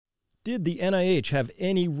Did the NIH have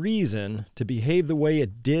any reason to behave the way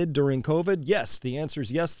it did during COVID? Yes, the answer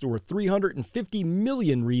is yes. There were 350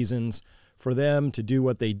 million reasons for them to do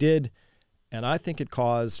what they did, and I think it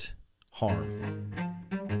caused harm.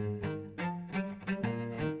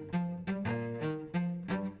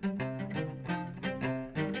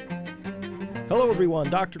 Hello, everyone.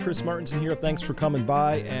 Dr. Chris Martinson here. Thanks for coming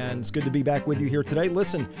by, and it's good to be back with you here today.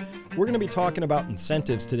 Listen, we're going to be talking about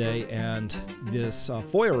incentives today and this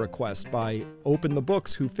FOIA request by Open the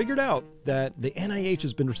Books, who figured out that the NIH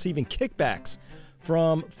has been receiving kickbacks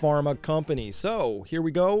from pharma companies. So here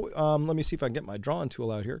we go. Let me see if I can get my drawing tool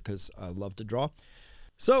out here because I love to draw.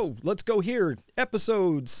 So let's go here.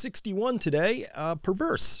 Episode 61 today,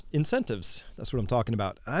 perverse incentives. That's what I'm talking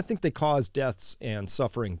about. I think they cause deaths and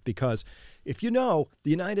suffering because if you know,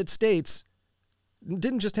 the United States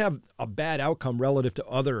didn't just have a bad outcome relative to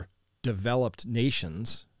other developed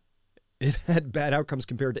nations. It had bad outcomes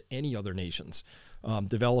compared to any other nations,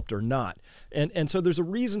 developed or not. And so there's a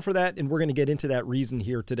reason for that, and we're going to get into that reason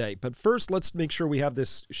here today. But first, let's make sure we have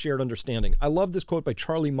this shared understanding. I love this quote by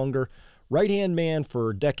Charlie Munger, right-hand man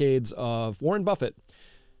for decades of Warren Buffett.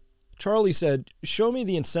 Charlie said, "Show me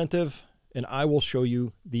the incentive, and I will show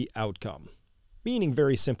you the outcome." Meaning,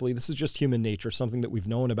 very simply, this is just human nature, something that we've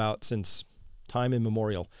known about since time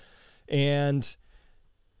immemorial. And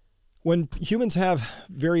when humans have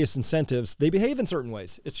various incentives, they behave in certain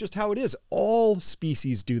ways. It's just how it is. All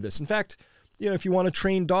species do this. In fact, if you want to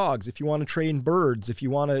train dogs, if you want to train birds, if you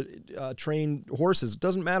want to train horses, it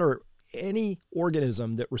doesn't matter. Any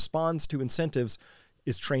organism that responds to incentives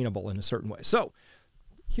is trainable in a certain way. So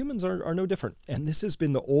humans are no different. And this has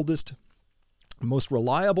been the oldest, most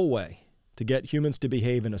reliable way to get humans to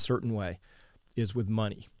behave in a certain way is with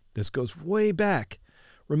money. This goes way back.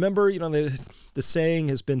 Remember, the saying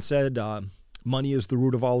has been said, money is the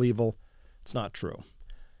root of all evil. It's not true.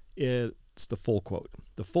 It's the full quote.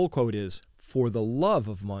 The full quote is, "For the love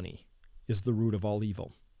of money is the root of all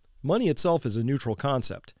evil." Money itself is a neutral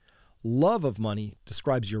concept. Love of money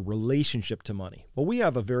describes your relationship to money. Well, we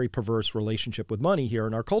have a very perverse relationship with money here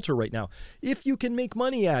in our culture right now. If you can make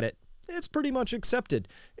money at it, it's pretty much accepted,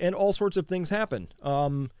 and all sorts of things happen.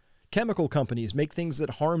 Chemical companies make things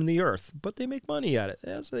that harm the earth, but they make money at it,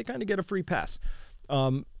 so they kind of get a free pass.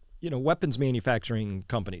 Weapons manufacturing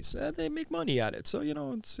companies, they make money at it, so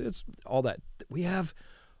it's all that. We have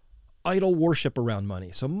idol worship around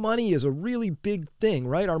money, so money is a really big thing,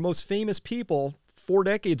 right? Our most famous people 4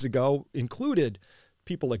 decades ago included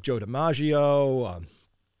people like Joe DiMaggio,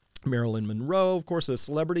 Marilyn Monroe, of course, a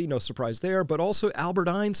celebrity, no surprise there, but also Albert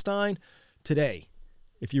Einstein. Today,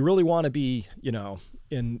 if you really want to be,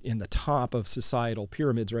 in the top of societal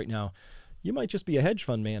pyramids right now, you might just be a hedge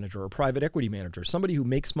fund manager or a private equity manager, somebody who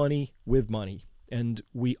makes money with money. And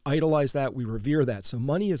we idolize that, we revere that. So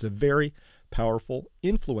money is a very powerful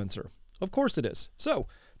influencer. Of course it is. So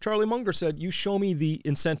Charlie Munger said, you show me the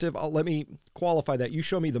incentive. Let me qualify that. You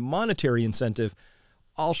show me the monetary incentive.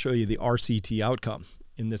 I'll show you the RCT outcome.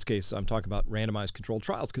 In this case, I'm talking about randomized controlled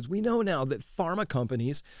trials, because we know now that pharma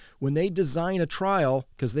companies, when they design a trial,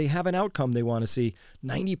 because they have an outcome they want to see,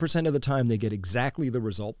 90% of the time they get exactly the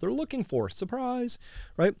result they're looking for. Surprise,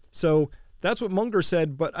 right? So that's what Munger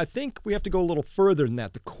said, but I think we have to go a little further than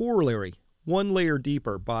that. The corollary, one layer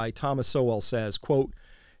deeper, by Thomas Sowell says, quote,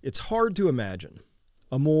 "It's hard to imagine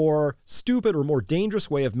a more stupid or more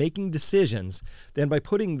dangerous way of making decisions than by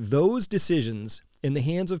putting those decisions in the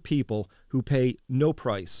hands of people who pay no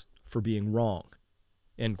price for being wrong."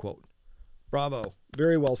 End quote. Bravo.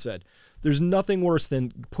 Very well said. There's nothing worse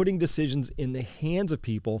than putting decisions in the hands of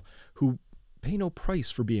people who pay no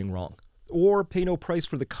price for being wrong or pay no price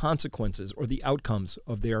for the consequences or the outcomes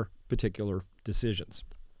of their particular decisions.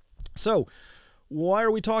 So why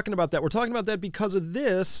are we talking about that? We're talking about that because of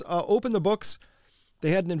this. Open the Books.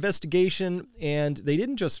 They had an investigation, and they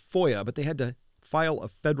didn't just FOIA, but they had to file a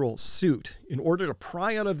federal suit in order to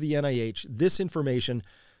pry out of the NIH this information,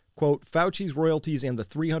 quote, "Fauci's royalties and the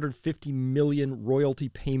 $350 million royalty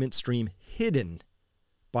payment stream hidden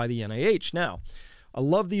by the NIH." Now, I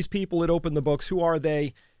love these people at Open the Books. Who are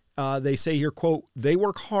they? They say here, quote, "They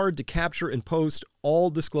work hard to capture and post all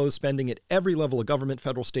disclosed spending at every level of government,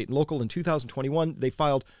 federal, state, and local." In 2021, they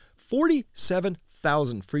filed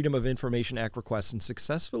 47,000 Freedom of Information Act requests and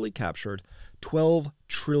successfully captured $12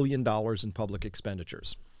 trillion in public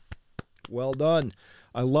expenditures. Well done.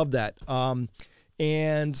 I love that.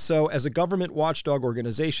 And so as a government watchdog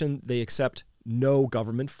organization, they accept no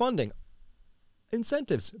government funding.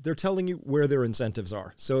 Incentives. They're telling you where their incentives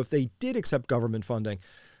are. So if they did accept government funding,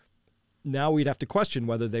 now we'd have to question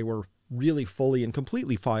whether they were really fully and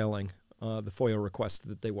completely filing the FOIA request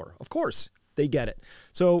that they were. Of course, They get it.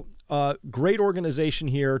 So great organization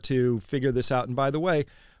here to figure this out. And by the way,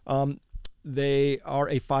 they are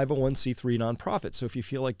a 501c3 nonprofit. So if you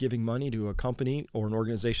feel like giving money to a company or an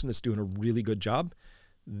organization that's doing a really good job,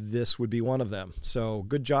 this would be one of them. So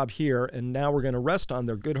good job here. And now we're going to rest on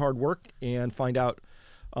their good hard work and find out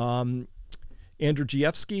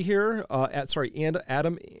Andrzejewski here.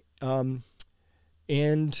 Adam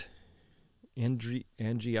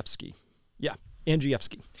Andrzejewski. Yeah,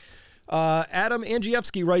 Andrzejewski. Adam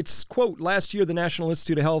Andrzejewski writes, quote, last year, the National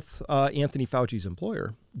Institute of Health, Anthony Fauci's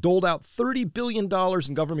employer, doled out $30 billion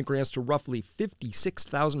in government grants to roughly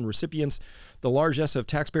 56,000 recipients. The largesse of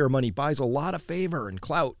taxpayer money buys a lot of favor and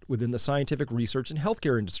clout within the scientific research and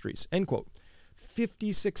healthcare industries, end quote.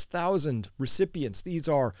 56,000 recipients. These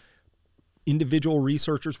are individual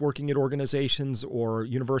researchers working at organizations or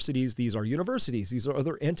universities. These are universities. These are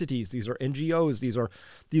other entities. These are NGOs. These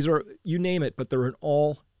are you name it, but they're in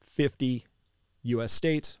all 50 U.S.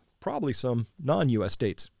 states, probably some non-U.S.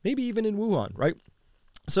 states, maybe even in Wuhan, right?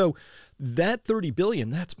 So that 30 billion,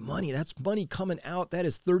 that's money. That's money coming out. That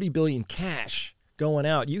is 30 billion cash going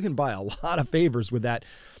out. You can buy a lot of favors with that.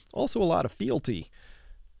 Also a lot of fealty.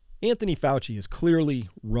 Anthony Fauci has clearly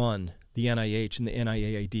run the NIH and the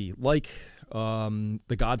NIAID like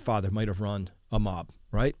the Godfather might have run a mob,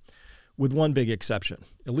 right? With one big exception.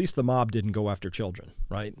 At least the mob didn't go after children,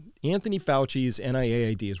 right? Anthony Fauci's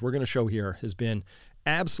NIAID, as we're going to show here, has been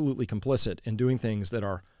absolutely complicit in doing things that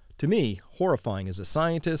are, to me, horrifying as a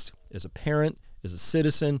scientist, as a parent, as a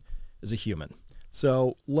citizen, as a human.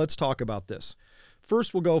 So let's talk about this.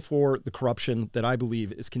 First, we'll go for the corruption that I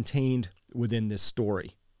believe is contained within this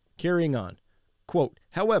story. Carrying on. Quote,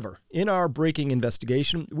 however, in our breaking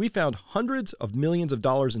investigation, we found hundreds of millions of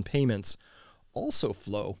dollars in payments also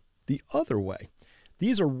flow the other way.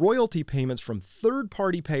 These are royalty payments from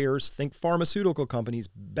third-party payers, think pharmaceutical companies,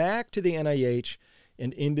 back to the NIH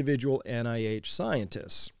and individual NIH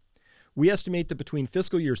scientists. We estimate that between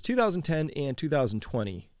fiscal years 2010 and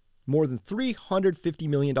 2020, more than $350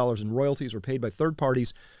 million in royalties were paid by third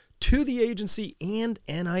parties to the agency and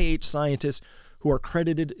NIH scientists who are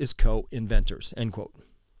credited as co-inventors, end quote.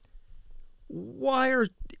 Why are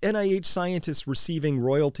NIH scientists receiving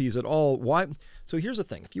royalties at all? Why? So here's the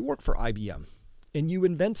thing. If you work for IBM and you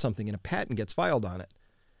invent something and a patent gets filed on it,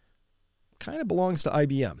 kind of belongs to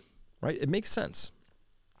IBM, right? It makes sense.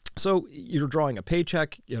 So you're drawing a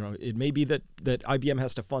paycheck. It may be that IBM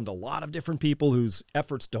has to fund a lot of different people whose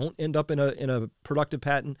efforts don't end up in a productive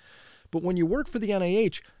patent. But when you work for the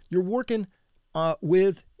NIH, you're working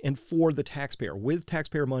with and for the taxpayer, with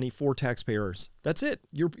taxpayer money for taxpayers. That's it.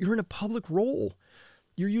 You're in a public role.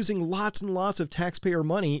 You're using lots and lots of taxpayer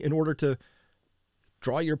money in order to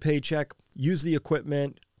draw your paycheck, use the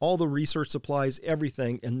equipment, all the research supplies,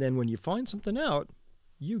 everything. And then when you find something out,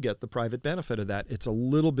 you get the private benefit of that. It's a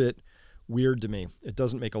little bit weird to me. It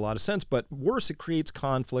doesn't make a lot of sense, but worse, it creates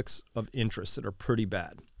conflicts of interest that are pretty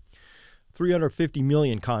bad. 350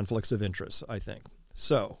 million conflicts of interest, I think.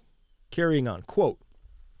 So, carrying on, quote,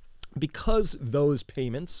 because those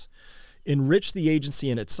payments enrich the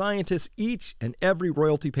agency and its scientists, each and every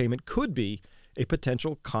royalty payment could be a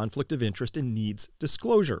potential conflict of interest and needs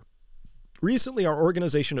disclosure. Recently, our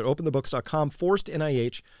organization at openthebooks.com forced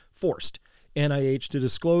NIH to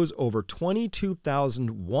disclose over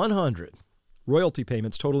 22,100 royalty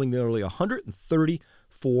payments totaling nearly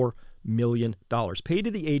 $134 million paid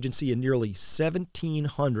to the agency and nearly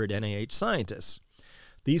 1,700 NIH scientists.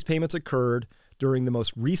 These payments occurred during the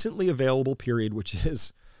most recently available period, which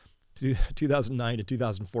is 2009 to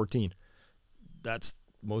 2014. That's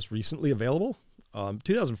most recently available?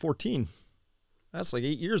 2014. That's like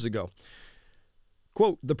 8 years ago.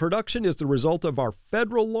 Quote, the production is the result of our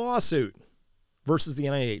federal lawsuit versus the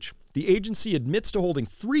NIH. The agency admits to holding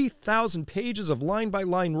 3,000 pages of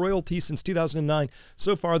line-by-line royalties since 2009.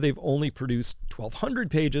 So far, they've only produced 1,200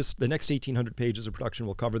 pages. The next 1,800 pages of production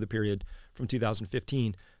will cover the period from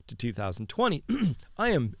 2015 to 2020. I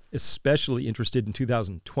am especially interested in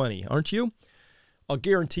 2020, aren't you? I'll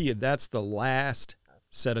guarantee you that's the last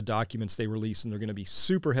set of documents they release, and they're going to be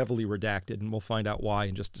super heavily redacted, and we'll find out why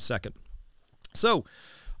in just a second. So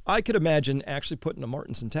I could imagine actually putting a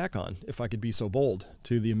Martinson tack on, if I could be so bold,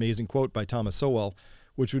 to the amazing quote by Thomas Sowell,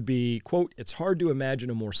 which would be, quote, it's hard to imagine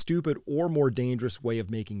a more stupid or more dangerous way of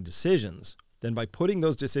making decisions than by putting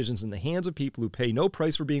those decisions in the hands of people who pay no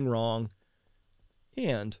price for being wrong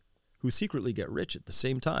and who secretly get rich at the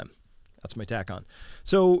same time. That's my tack on.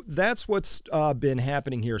 So that's what's been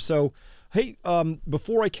happening here. So, hey,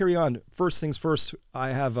 before I carry on, first things first,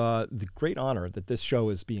 I have the great honor that this show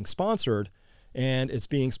is being sponsored, and it's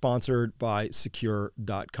being sponsored by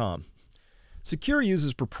secure.com. Secure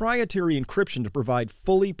uses proprietary encryption to provide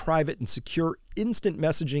fully private and secure instant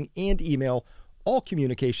messaging and email. All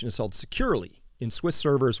communication is held securely in Swiss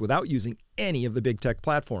servers without using any of the big tech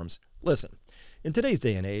platforms. Listen, in today's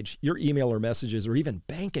day and age, your email or messages or even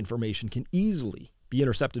bank information can easily be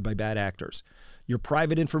intercepted by bad actors. Your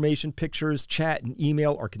private information, pictures, chat, and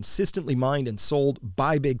email are consistently mined and sold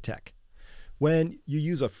by big tech. When you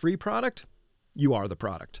use a free product, you are the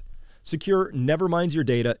product. Secure never mines your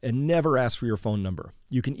data and never asks for your phone number.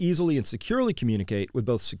 You can easily and securely communicate with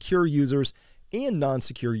both secure users and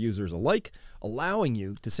non-secure users alike, allowing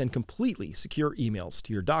you to send completely secure emails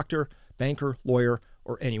to your doctor, banker, lawyer,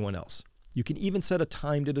 or anyone else. You can even set a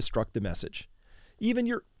time to destruct the message. Even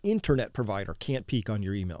your internet provider can't peek on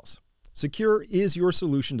your emails. Secure is your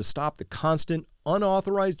solution to stop the constant,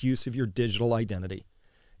 unauthorized use of your digital identity.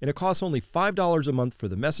 And it costs only $5 a month for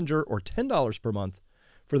the messenger or $10 per month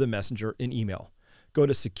for the messenger and email. Go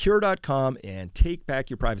to secure.com and take back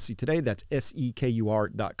your privacy today. That's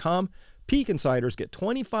secur.com. Peak Insiders get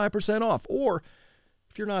 25% off, or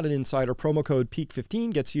if you're not an insider, promo code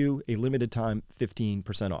PEAK15 gets you a limited time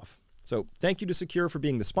 15% off. So thank you to Secure for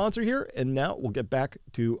being the sponsor here, and now we'll get back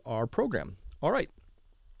to our program. All right.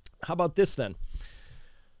 How about this then?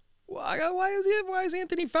 Why is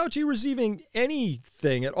Anthony Fauci receiving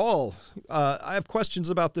anything at all? I have questions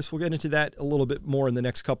about this. We'll get into that a little bit more in the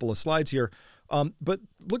next couple of slides here. But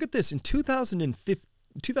look at this. In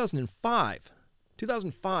 2005,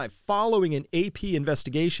 following an AP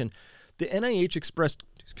investigation, the NIH expressed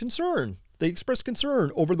concern. They expressed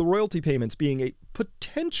concern over the royalty payments being a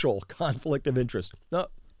potential conflict of interest. No,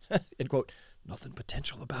 end quote, nothing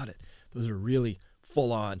potential about it. Those are really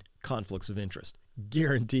full-on conflicts of interest.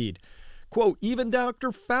 Guaranteed. Quote, even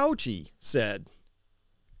Dr. Fauci said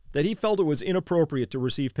that he felt it was inappropriate to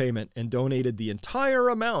receive payment and donated the entire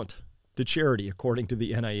amount to charity, according to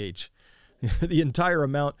the NIH. The entire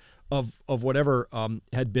amount of whatever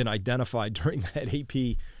had been identified during that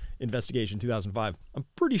AP investigation in 2005. I'm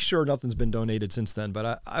pretty sure nothing's been donated since then,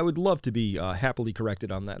 but I would love to be happily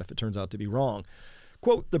corrected on that if it turns out to be wrong.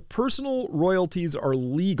 Quote, the personal royalties are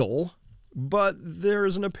legal, but there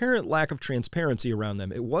is an apparent lack of transparency around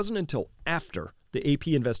them. It wasn't until after the AP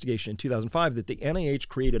investigation in 2005 that the NIH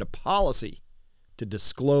created a policy to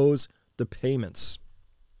disclose the payments.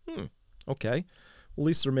 Okay. Well, at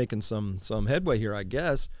least they're making some headway here, I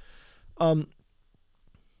guess.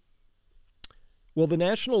 Well, the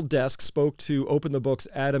National Desk spoke to Open the Book's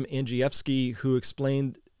Adam Andrzejewski, who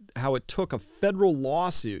explained how it took a federal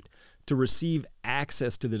lawsuit to receive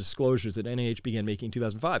access to the disclosures that NIH began making in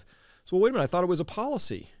 2005. So wait a minute, I thought it was a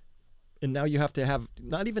policy. And now you have to have,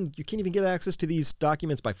 you can't even get access to these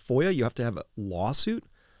documents by FOIA. You have to have a lawsuit,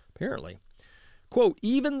 apparently. Quote,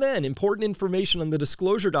 even then, important information on the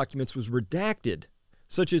disclosure documents was redacted,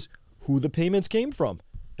 such as who the payments came from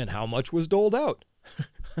and how much was doled out.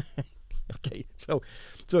 Okay, so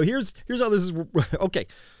here's how this is. Okay,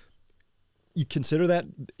 you consider that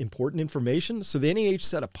important information? So the NIH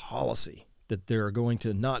set a policy that they're going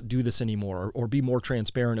to not do this anymore or be more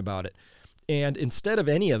transparent about it. And instead of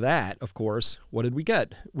any of that, of course, what did we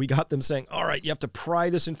get? We got them saying, all right, you have to pry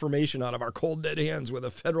this information out of our cold, dead hands with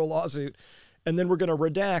a federal lawsuit. And then we're going to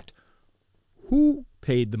redact who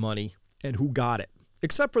paid the money and who got it.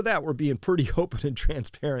 Except for that, we're being pretty open and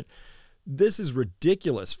transparent. This is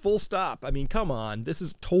ridiculous. Full stop. I mean, come on. This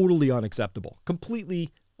is totally unacceptable.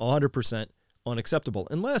 Completely 100% unacceptable.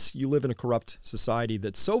 Unless you live in a corrupt society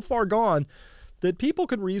that's so far gone that people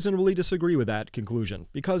could reasonably disagree with that conclusion.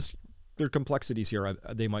 Because there are complexities here,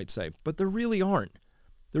 they might say. But there really aren't.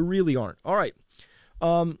 There really aren't. All right.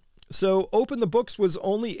 So Open the Books was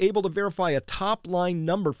only able to verify a top-line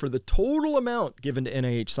number for the total amount given to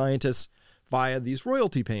NIH scientists via these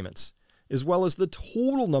royalty payments, as well as the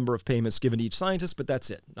total number of payments given to each scientist, but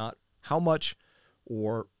that's it. Not how much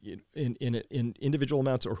or in individual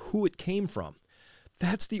amounts or who it came from.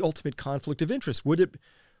 That's the ultimate conflict of interest. Would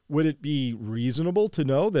it be reasonable to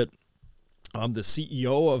know that the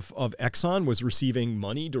CEO of Exxon was receiving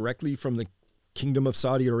money directly from the Kingdom of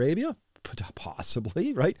Saudi Arabia?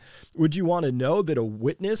 Possibly, right? Would you want to know that a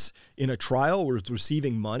witness in a trial was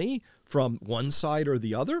receiving money from one side or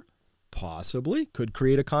the other? Possibly. Could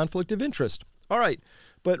create a conflict of interest. All right.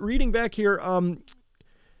 But reading back here,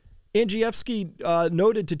 Andrzejewski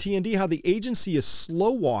noted to TND how the agency is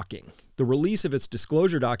slow-walking the release of its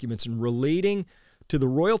disclosure documents and relating to the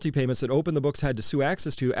royalty payments that Open the Books had to sue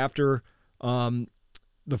access to after the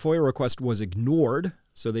FOIA request was ignored.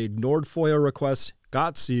 So they ignored FOIA requests,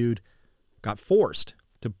 got sued, got forced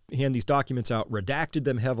to hand these documents out, redacted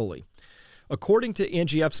them heavily. According to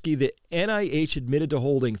Andrzejewski, the NIH admitted to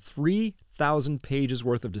holding 3,000 pages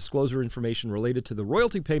worth of disclosure information related to the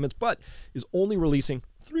royalty payments, but is only releasing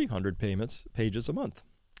 300 pages a month.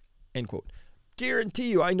 End quote.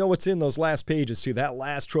 Guarantee you, I know what's in those last pages too. That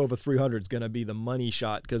last trove of 300 is going to be the money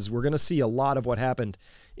shot, because we're going to see a lot of what happened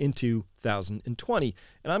in 2020.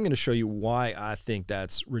 And I'm going to show you why I think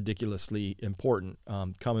that's ridiculously important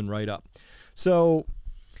coming right up. So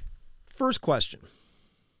first question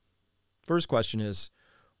is,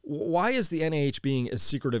 why is the NIH being as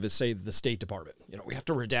secretive as, say, the State Department? We have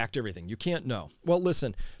to redact everything. You can't know. Well,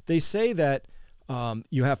 listen, they say that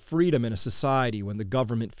you have freedom in a society when the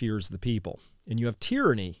government fears the people, and you have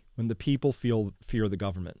tyranny when the people fear the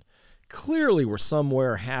government. Clearly, we're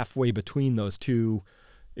somewhere halfway between those two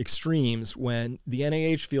extremes when the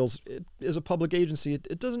NIH feels it is a public agency.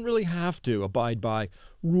 It doesn't really have to abide by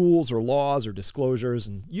rules or laws or disclosures,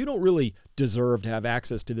 and you don't really deserve to have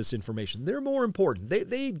access to this information. They're more important.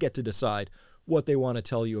 They get to decide what they want to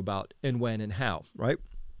tell you about and when and how, right?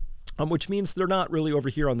 Which means they're not really over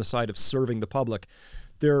here on the side of serving the public.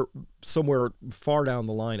 They're somewhere far down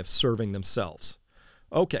the line of serving themselves.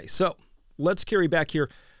 Okay, so let's carry back here.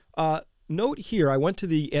 Note here, I went to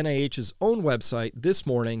the NIH's own website this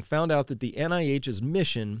morning, found out that the NIH's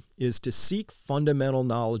mission is to seek fundamental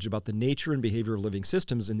knowledge about the nature and behavior of living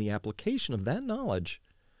systems and the application of that knowledge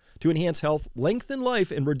to enhance health, lengthen life,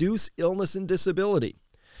 and reduce illness and disability.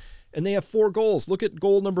 And they have 4 goals. Look at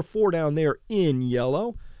goal number 4 down there in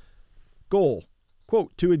yellow. Goal,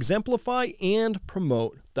 quote, to exemplify and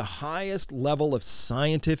promote the highest level of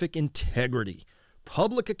scientific integrity,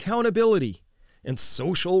 public accountability, and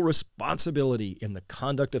social responsibility in the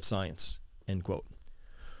conduct of science, end quote.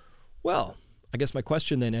 Well, I guess my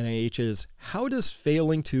question then, NIH, is how does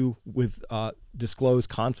failing to disclose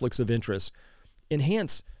conflicts of interest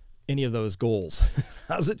enhance any of those goals?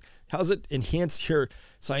 How's it enhance your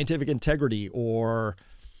scientific integrity or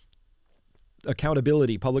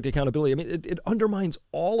accountability, public accountability? I mean, it undermines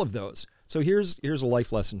all of those. So here's a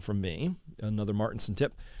life lesson from me, another Martinson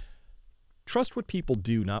tip. Trust what people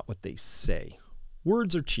do, not what they say.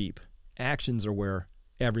 Words are cheap. Actions are where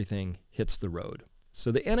everything hits the road.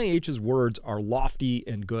 So the NIH's words are lofty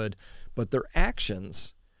and good, but their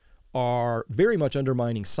actions are very much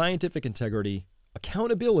undermining scientific integrity,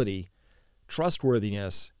 accountability,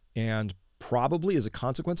 trustworthiness, and probably as a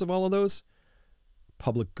consequence of all of those,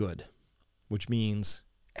 public good, which means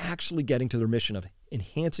actually getting to their mission of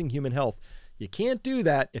enhancing human health. You can't do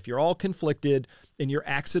that if you're all conflicted and you're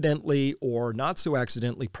accidentally or not so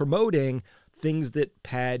accidentally promoting things that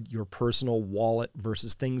pad your personal wallet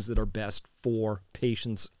versus things that are best for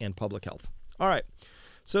patients and public health. All right,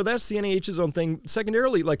 so that's the NIH's own thing.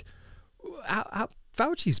 Secondarily,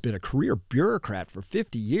 Fauci's been a career bureaucrat for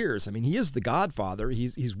 50 years. I mean, he is the godfather.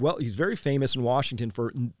 He's very famous in Washington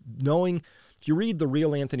for knowing. If you read The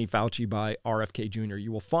Real Anthony Fauci by RFK Jr.,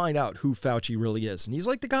 you will find out who Fauci really is. And he's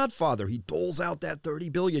like the godfather. He doles out that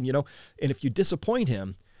 $30 billion, and if you disappoint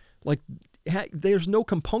him, there's no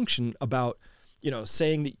compunction about,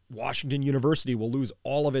 saying that Washington University will lose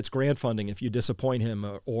all of its grant funding if you disappoint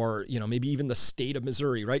him, or maybe even the state of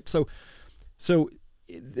Missouri, right? So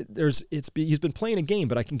he's been playing a game,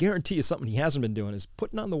 but I can guarantee you something he hasn't been doing is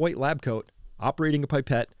putting on the white lab coat, operating a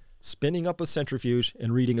pipette, spinning up a centrifuge,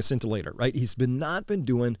 and reading a scintillator, right? He's not been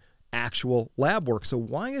doing actual lab work. So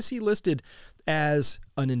why is he listed as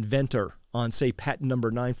an inventor on, say, patent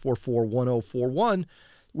number 9441041,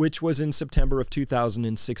 which was in September of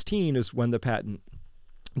 2016 is when the patent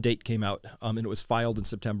date came out, and it was filed in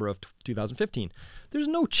September of 2015. There's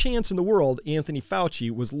no chance in the world Anthony Fauci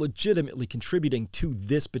was legitimately contributing to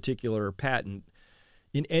this particular patent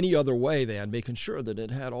in any other way than making sure that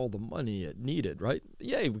it had all the money it needed, right?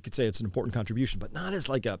 Yeah, we could say it's an important contribution, but not as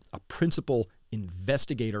like a principal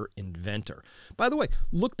investigator inventor. By the way,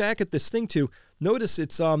 look back at this thing too. Notice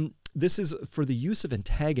this is for the use of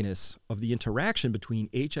antagonists of the interaction between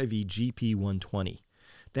HIV GP120.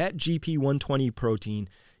 That GP120 protein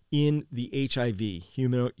in the HIV,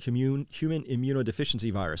 human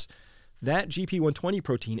immunodeficiency virus, that GP120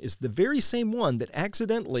 protein is the very same one that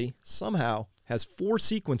accidentally, somehow, has 4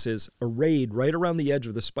 sequences arrayed right around the edge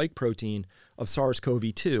of the spike protein of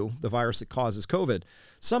SARS-CoV-2, the virus that causes COVID.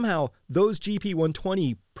 Somehow, those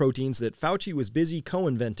GP120 proteins that Fauci was busy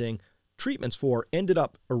co-inventing treatments for ended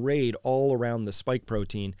up arrayed all around the spike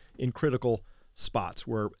protein in critical spots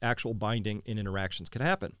where actual binding and interactions could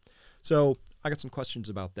happen. So I got some questions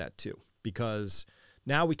about that too, because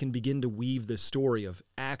now we can begin to weave this story of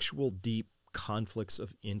actual deep conflicts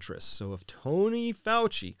of interest. So if Tony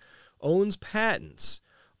Fauci owns patents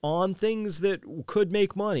on things that could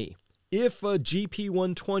make money, If a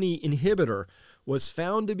GP120 inhibitor was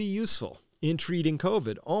found to be useful in treating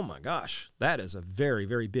COVID, oh my gosh, that is a very,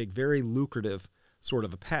 very big, very lucrative sort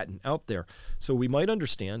of a patent out there. So we might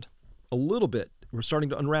understand a little bit, we're starting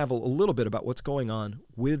to unravel a little bit about what's going on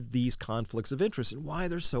with these conflicts of interest and why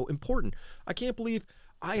they're so important. I can't believe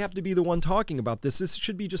I have to be the one talking about this. This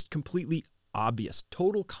should be just completely obvious,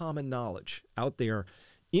 total common knowledge out there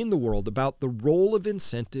in the world about the role of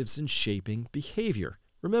incentives in shaping behavior.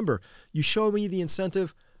 Remember, you show me the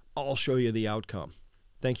incentive, I'll show you the outcome.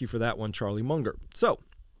 Thank you for that one, Charlie Munger. So,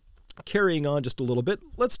 carrying on just a little bit,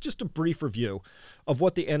 let's just a brief review of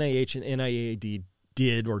what the NIH and NIAID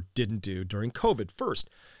did or didn't do during COVID.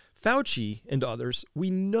 First, Fauci and others,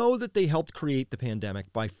 we know that they helped create the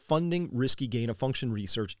pandemic by funding risky gain-of-function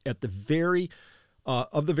research at the very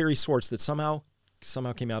sorts that somehow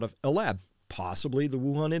came out of a lab. Possibly the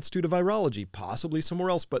Wuhan Institute of Virology, possibly somewhere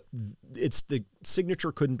else, but it's the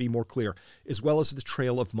signature couldn't be more clear, as well as the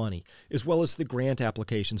trail of money, as well as the grant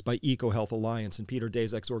applications by EcoHealth Alliance and Peter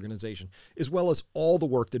Daszak's organization, as well as all the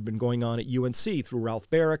work that had been going on at UNC through Ralph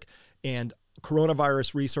Barrick and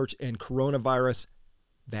coronavirus research and coronavirus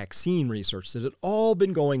vaccine research that had all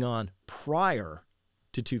been going on prior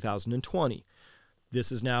to 2020. This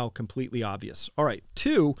is now completely obvious. All right,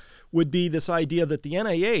 2 would be this idea that the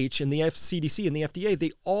NIH and the CDC and the FDA,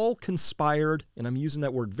 they all conspired, and I'm using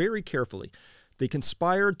that word very carefully, they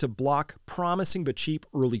conspired to block promising but cheap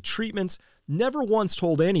early treatments, never once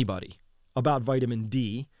told anybody about vitamin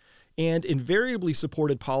D, and invariably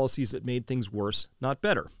supported policies that made things worse, not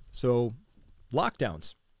better. So,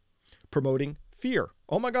 lockdowns, promoting fear.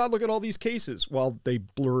 Oh my God, look at all these cases. Well, they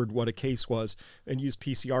blurred what a case was and used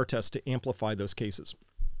PCR tests to amplify those cases.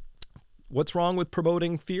 What's wrong with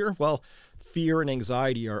promoting fear? Well, fear and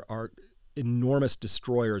anxiety are enormous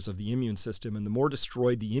destroyers of the immune system. And the more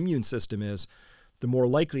destroyed the immune system is, the more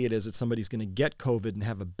likely it is that somebody's going to get COVID and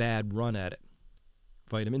have a bad run at it.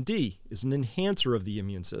 Vitamin D is an enhancer of the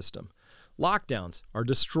immune system. Lockdowns are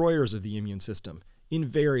destroyers of the immune system.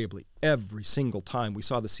 Invariably, every single time we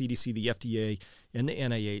saw the CDC, the FDA, and the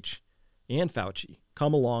NIH and Fauci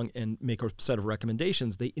come along and make a set of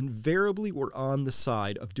recommendations, they invariably were on the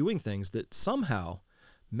side of doing things that somehow,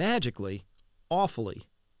 magically, awfully,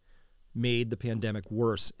 made the pandemic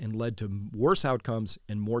worse and led to worse outcomes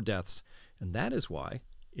and more deaths. And that is why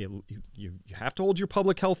you have to hold your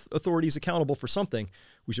public health authorities accountable for something.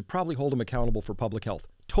 We should probably hold them accountable for public health.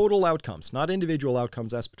 Total outcomes, not individual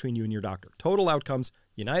outcomes, that's between you and your doctor. Total outcomes,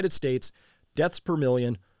 United States, deaths per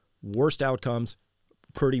million, worst outcomes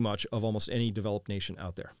pretty much of almost any developed nation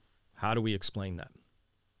out there. How do we explain that?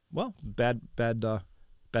 Well, bad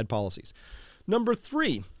policies. Number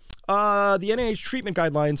 3, the NIH treatment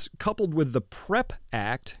guidelines coupled with the PrEP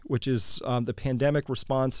Act, which is the Pandemic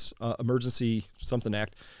Response Emergency something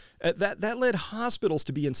Act, that led hospitals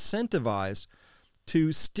to be incentivized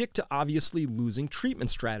to stick to obviously losing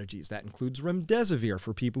treatment strategies. That includes remdesivir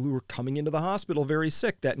for people who are coming into the hospital very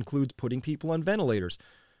sick. That includes putting people on ventilators.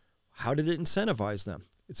 How did it incentivize them?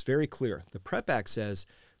 It's very clear. The PrEP Act says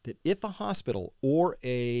that if a hospital or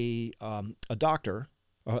a doctor,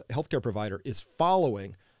 a healthcare provider, is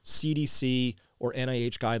following CDC or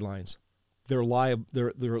NIH guidelines, they're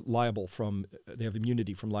liable they have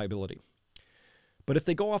immunity from liability. But if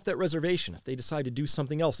they go off that reservation, if they decide to do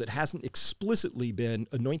something else that hasn't explicitly been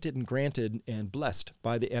anointed and granted and blessed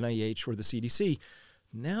by the NIH or the CDC,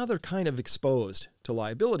 now they're kind of exposed to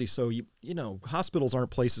liability. So, you know, hospitals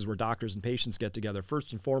aren't places where doctors and patients get together.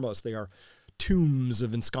 First and foremost, they are tombs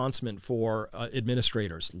of ensconcement for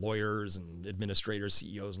administrators, lawyers and administrators,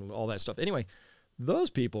 CEOs and all that stuff. Anyway,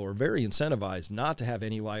 those people are very incentivized not to have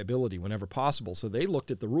any liability whenever possible. So they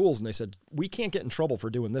looked at the rules and they said, we can't get in trouble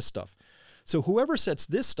for doing this stuff. So whoever sets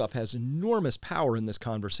this stuff has enormous power in this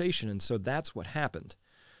conversation, and so that's what happened.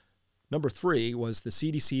 Number 3 was the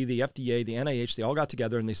CDC, the FDA, the NIH, they all got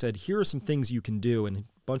together and they said, here are some things you can do and a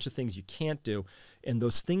bunch of things you can't do. And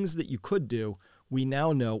those things that you could do, we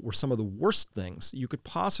now know were some of the worst things you could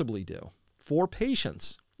possibly do for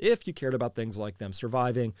patients if you cared about things like them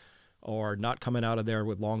surviving or not coming out of there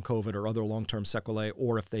with long COVID or other long-term sequelae,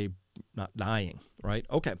 or if they not dying, right?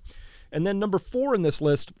 Okay. And then number 4 in this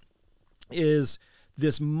list is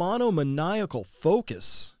this monomaniacal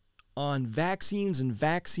focus on vaccines and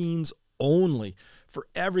vaccines only for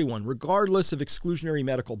everyone, regardless of exclusionary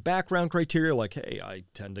medical background criteria, like, hey, I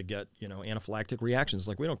tend to get, anaphylactic reactions.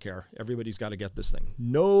 Like, we don't care. Everybody's got to get this thing.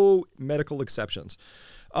 No medical exceptions.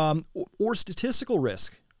 Or statistical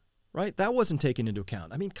risk. right? That wasn't taken into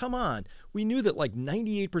account. I mean, come on. We knew that like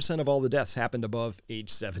 98% of all the deaths happened above age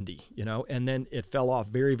 70, and then it fell off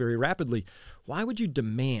very, very rapidly. Why would you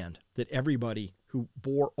demand that everybody who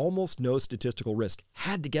bore almost no statistical risk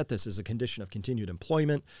had to get this as a condition of continued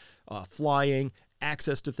employment, flying,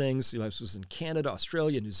 access to things? This was in Canada,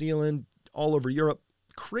 Australia, New Zealand, all over Europe.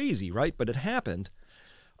 Crazy, right? But it happened.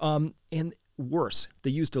 And worse,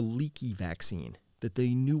 they used a leaky vaccine that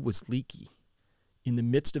they knew was leaky in the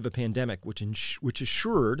midst of a pandemic, which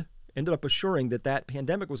ended up assuring that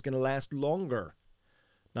pandemic was going to last longer,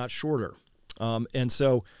 not shorter. And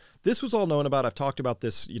so this was all known about. I've talked about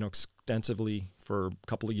this, extensively for a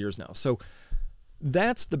couple of years now. So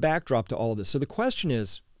that's the backdrop to all of this. So the question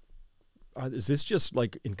is this just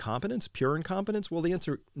like incompetence, pure incompetence? Well, the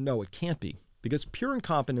answer, no, it can't be. Because pure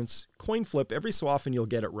incompetence, coin flip, every so often you'll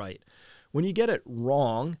get it right. When you get it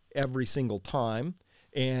wrong every single time,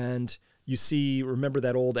 and you remember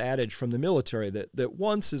that old adage from the military that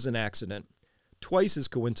once is an accident, twice is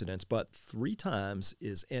coincidence, but 3 times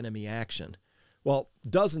is enemy action. Well,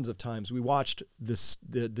 dozens of times we watched this.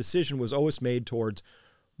 The decision was always made towards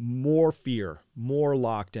more fear, more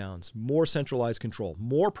lockdowns, more centralized control,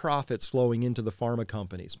 more profits flowing into the pharma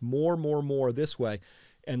companies, more this way.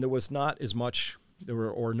 And there was not as much,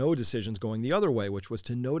 or no decisions going the other way, which was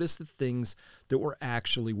to notice the things that were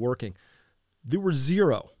actually working. There were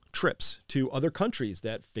 0 trips to other countries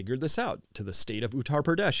that figured this out. To the state of Uttar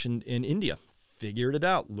Pradesh in India, figured it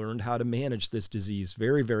out, learned how to manage this disease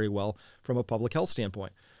very, very well from a public health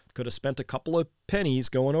standpoint. Could have spent a couple of pennies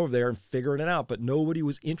going over there and figuring it out, but nobody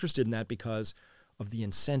was interested in that because of the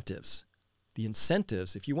incentives. The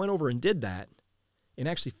incentives, if you went over and did that and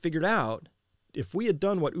actually figured out, if we had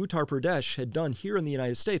done what Uttar Pradesh had done here in the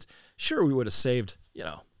United States, sure, we would have saved,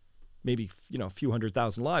 maybe, a few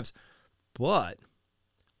 100,000 lives, but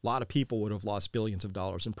a lot of people would have lost billions of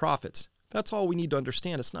dollars in profits. That's all we need to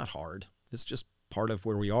understand. It's not hard. It's just part of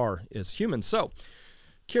where we are as humans. So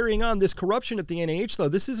carrying on this corruption at the NIH, though,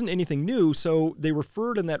 this isn't anything new. So they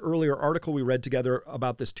referred in that earlier article we read together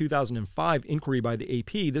about this 2005 inquiry by the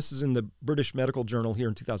AP. This is in the British Medical Journal here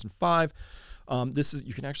in 2005.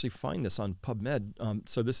 You can actually find this on PubMed.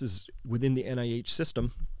 So this is within the NIH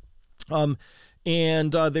system.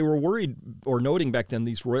 And they were worried or noting back then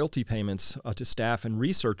these royalty payments to staff and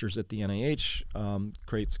researchers at the NIH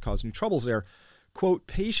cause new troubles there. Quote,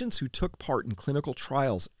 patients who took part in clinical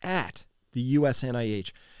trials at the US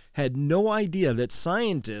NIH had no idea that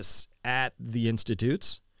scientists at the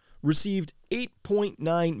institutes received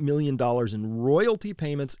 $8.9 million in royalty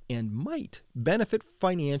payments and might benefit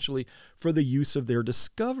financially for the use of their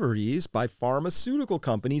discoveries by pharmaceutical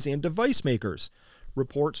companies and device makers.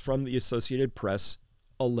 Reports from the Associated Press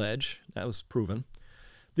allege, that was proven,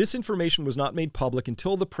 this information was not made public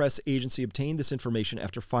until the press agency obtained this information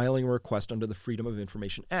after filing a request under the Freedom of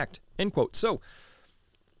Information Act, end quote. So,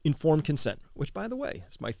 informed consent, which, by the way,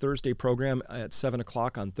 is my Thursday program at 7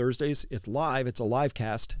 o'clock on Thursdays. It's live. It's a live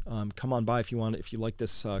cast. Come on by if you like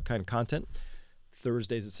this kind of content.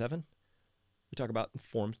 Thursdays at 7. We talk about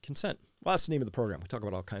informed consent. Well, that's the name of the program. We talk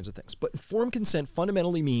about all kinds of things. But informed consent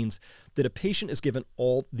fundamentally means that a patient is given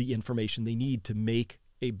all the information they need to make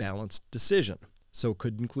a balanced decision. So it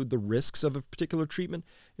could include the risks of a particular treatment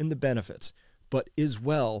and the benefits. But as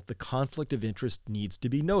well, the conflict of interest needs to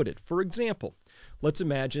be noted. For example, let's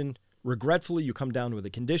imagine, regretfully, you come down with a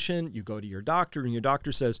condition, you go to your doctor, and your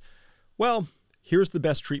doctor says, well, here's the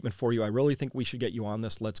best treatment for you. I really think we should get you on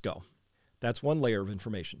this. Let's go. That's one layer of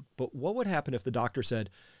information. But what would happen if the doctor said,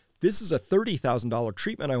 this is a $30,000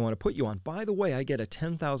 treatment I want to put you on. By the way, I get a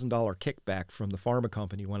 $10,000 kickback from the pharma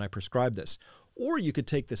company when I prescribe this. Or you could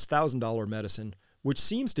take this $1,000 medicine, which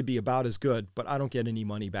seems to be about as good, but I don't get any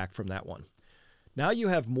money back from that one. Now you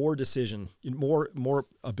have more decision, more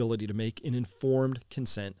ability to make an informed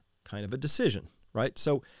consent kind of a decision, right?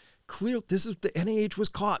 So clear, this is the NIH was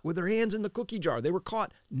caught with their hands in the cookie jar. They were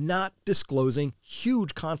caught not disclosing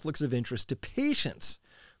huge conflicts of interest to patients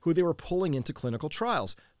who they were pulling into clinical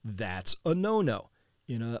trials. That's a no-no.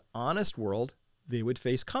 In an honest world, they would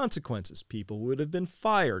face consequences. People would have been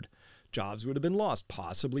fired. Jobs would have been lost.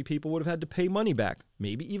 Possibly people would have had to pay money back,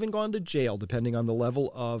 maybe even gone to jail, depending on the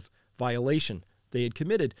level of violation they had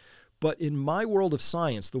committed. But in my world of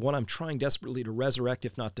science, the one I'm trying desperately to resurrect,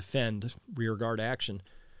 if not defend, rearguard action,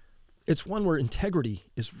 it's one where integrity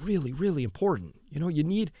is really, really important. You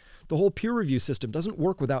need the whole peer review system doesn't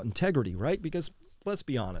work without integrity, right? Because let's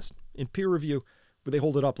be honest, in peer review, they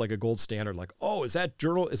hold it up like a gold standard, like, oh, is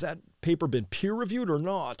that paper been peer reviewed or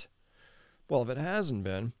not? Well, if it hasn't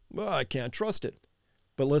been, well, I can't trust it.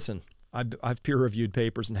 But listen, I've peer reviewed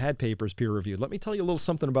papers and had papers peer reviewed. Let me tell you a little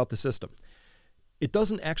something about the system. it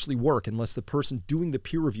doesn't actually work unless the person doing the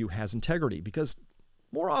peer review has integrity, because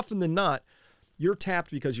more often than not, you're tapped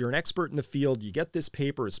because you're an expert in the field. You get this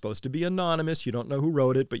paper. It's supposed to be anonymous. You don't know who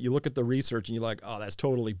wrote it, but you look at the research and you're like, oh, that's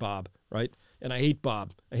totally Bob, right? And I hate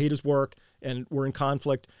Bob. I hate his work, and we're in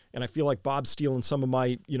conflict. And I feel like Bob's stealing some of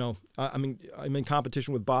my, I'm in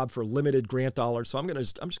competition with Bob for limited grant dollars. So I'm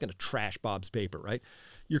just going to trash Bob's paper, right?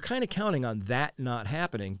 You're kind of counting on that not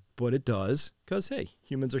happening, but it does, because, hey,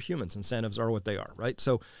 humans are humans. Incentives are what they are, right?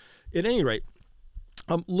 So at any rate,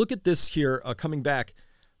 look at this here coming back.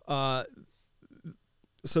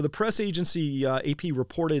 So the press agency AP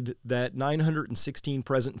reported that 916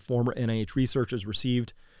 present and former NIH researchers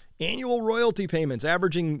received annual royalty payments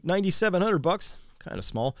averaging $9,700, kind of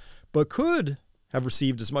small, but could have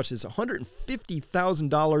received as much as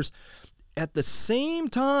 $150,000. At the same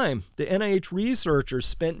time, the NIH researchers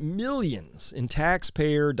spent millions in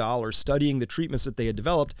taxpayer dollars studying the treatments that they had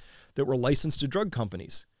developed that were licensed to drug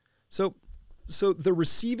companies. So they're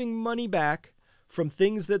receiving money back from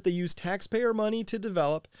things that they use taxpayer money to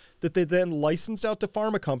develop that they then licensed out to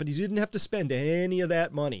pharma companies. You didn't have to spend any of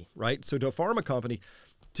that money, right? So to a pharma company,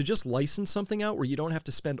 to just license something out where you don't have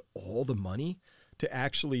to spend all the money to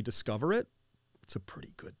actually discover it, it's a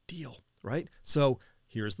pretty good deal, right? So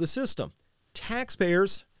here's the system.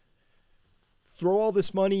 Taxpayers throw all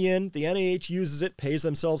this money in. The NIH uses it, pays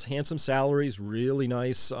themselves handsome salaries, really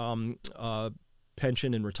nice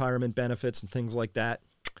pension and retirement benefits and things like that,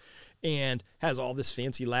 and has all this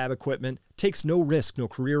fancy lab equipment, takes no risk, no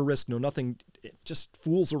career risk, no nothing. It just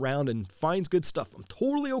fools around and finds good stuff. I'm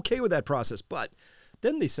totally okay with that process. But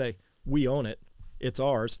then they say, we own it. It's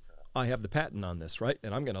ours. I have the patent on this, right?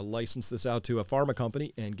 And I'm going to license this out to a pharma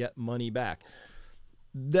company and get money back.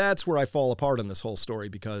 That's where I fall apart on this whole story,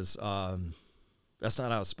 because that's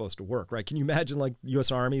not how it's supposed to work, right? Can you imagine, like, the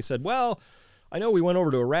U.S. Army said, well, I know we went over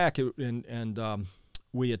to Iraq and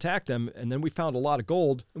we attacked them, and then we found a lot of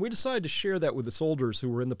gold, and we decided to share that with the soldiers who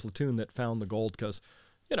were in the platoon that found the gold because,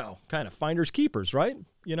 kind of finders keepers, right?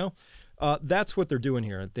 That's what they're doing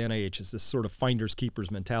here at the NIH, is this sort of finders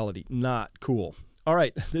keepers mentality. Not cool. All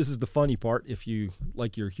right, this is the funny part if you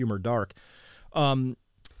like your humor dark.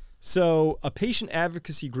 So a patient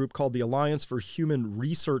advocacy group called the Alliance for Human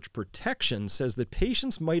Research Protection says that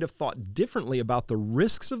patients might have thought differently about the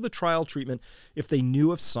risks of the trial treatment if they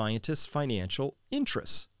knew of scientists' financial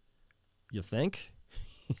interests. You think?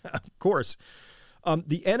 Of course.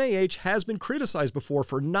 The NIH has been criticized before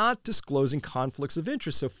for not disclosing conflicts of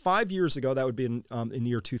interest. So 5 years ago, that would be in the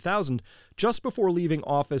year 2000, just before leaving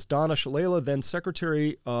office, Donna Shalala, then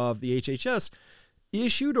Secretary of the HHS,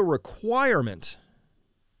 issued a requirement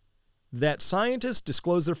that scientists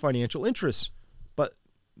disclose their financial interests, but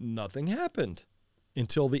nothing happened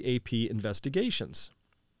until the AP investigations.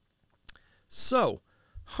 So,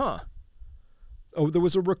 there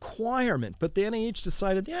was a requirement, but the NIH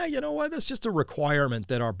decided, yeah, you know what, that's just a requirement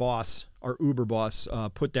that our boss, our Uber boss,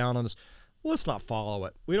 put down on us. Let's not follow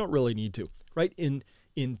it. We don't really need to, right? In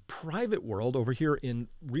private world, over here in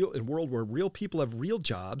world where real people have real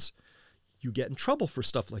jobs, you get in trouble for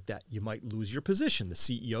stuff like that. You might lose your position. The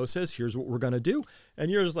CEO says, here's what we're going to do. And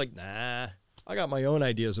you're just like, nah, I got my own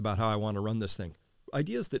ideas about how I want to run this thing.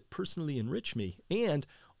 Ideas that personally enrich me and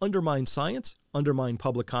undermine science, undermine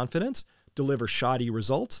public confidence, deliver shoddy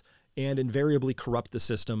results, and invariably corrupt the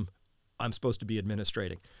system I'm supposed to be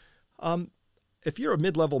administrating. If you're a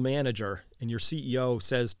mid-level manager and your CEO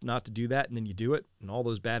says not to do that, and then you do it, and all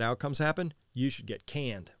those bad outcomes happen, you should get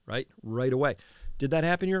canned, right away. Did that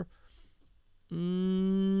happen here?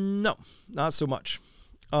 No, not so much.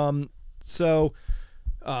 Sorry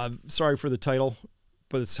for the title,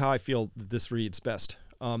 but it's how I feel that this reads best.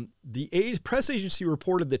 The press agency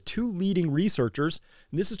reported that two leading researchers,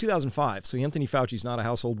 and this is 2005, so Anthony Fauci is not a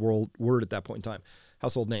household word at that point in time,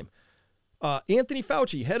 household name. Anthony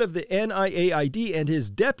Fauci, head of the NIAID, and his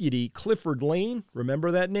deputy, Clifford Lane, remember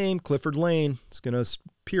that name, Clifford Lane, it's going to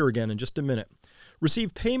appear again in just a minute,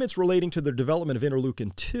 received payments relating to the development of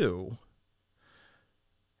interleukin-2.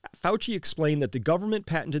 Fauci explained that the government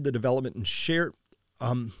patented the development and shared...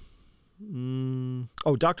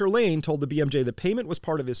 Dr. Lane told the BMJ the payment was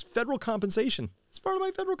part of his federal compensation. It's part of my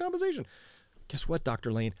federal compensation. Guess what,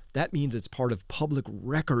 Dr. Lane? That means it's part of public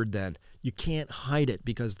record then. You can't hide it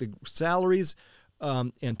because the salaries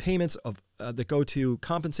and payments that go to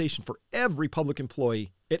compensation for every public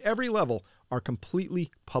employee at every level are completely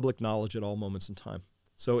public knowledge at all moments in time.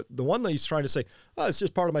 So the one that he's trying to say, it's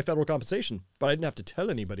just part of my federal compensation, but I didn't have to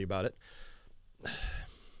tell anybody about it.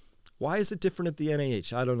 Why is it different at the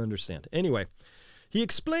NIH? I don't understand. Anyway, He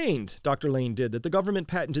explained, Dr. Lane did, that the government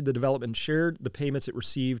patented the development and shared the payments it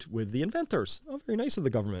received with the inventors. Oh, very nice of the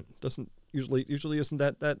government. Doesn't usually isn't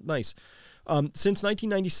that nice. Since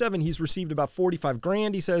 1997, he's received about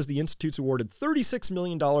 $45,000. He says the institute's awarded $36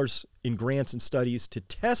 million in grants and studies to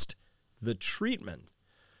test the treatment.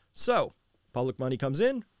 So, public money comes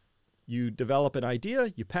in, you develop an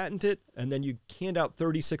idea, you patent it, and then you hand out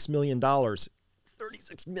 $36 million.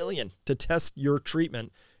 $36 million to test your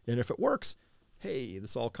treatment. And if it works, hey,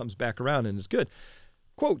 this all comes back around and is good.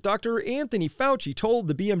 Quote, Dr. Anthony Fauci told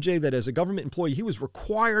the BMJ that as a government employee, he was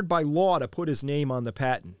required by law to put his name on the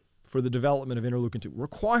patent for the development of interleukin-2.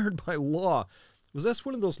 Required by law. Was this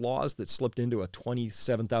one of those laws that slipped into a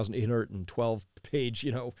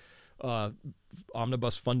 27,812-page,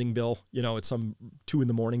 omnibus funding bill, at some 2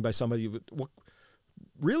 a.m. by somebody? What,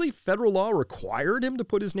 really? Federal law required him to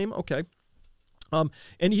put his name? Okay.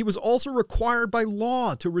 And he was also required by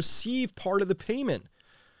law to receive part of the payment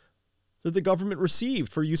that the government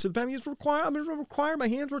received for use of the patent. He was required. My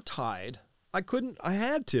hands were tied. I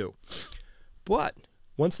had to. But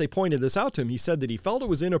once they pointed this out to him, he said that he felt it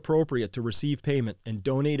was inappropriate to receive payment and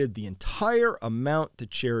donated the entire amount to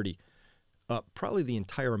charity. Probably the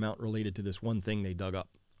entire amount related to this one thing they dug up.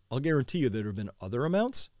 I'll guarantee you there have been other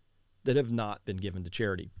amounts that have not been given to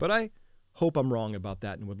charity. But I hope I'm wrong about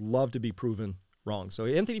that and would love to be proven wrong. So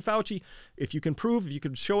Anthony Fauci, if you can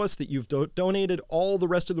show us that you've donated all the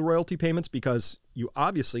rest of the royalty payments, because you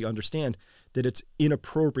obviously understand that it's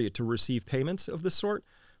inappropriate to receive payments of this sort,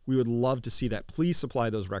 we would love to see that. Please supply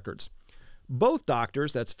those records. Both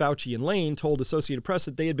doctors, that's Fauci and Lane, told Associated Press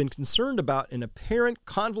that they had been concerned about an apparent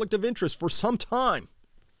conflict of interest for some time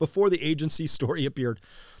before the agency's story appeared.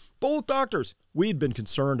 Both doctors, we'd been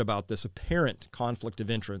concerned about this apparent conflict of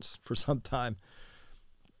interest for some time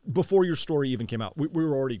before your story even came out. We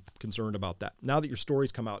were already concerned about that. Now that your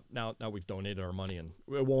story's come out, now we've donated our money and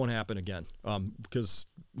it won't happen again. Because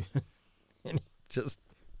just,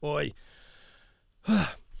 boy.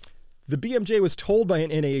 The BMJ was told by an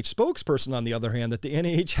NIH spokesperson, on the other hand, that the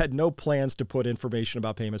NIH had no plans to put information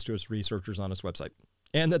about payments to its researchers on its website,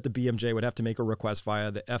 and that the BMJ would have to make a request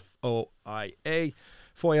via the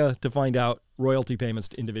FOIA to find out royalty payments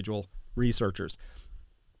to individual researchers.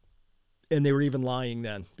 And they were even lying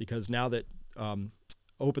then, because now that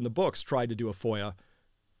Open the Books tried to do a FOIA,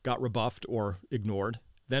 got rebuffed or ignored,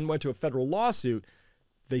 then went to a federal lawsuit,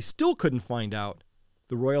 they still couldn't find out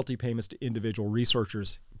the royalty payments to individual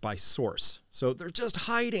researchers by source. So they're just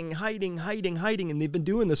hiding, and they've been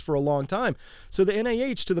doing this for a long time. So the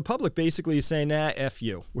NIH to the public basically is saying, nah, F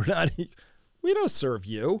you. We don't serve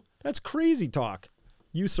you. That's crazy talk.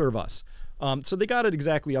 You serve us. So they got it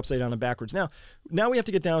exactly upside down and backwards. Now we have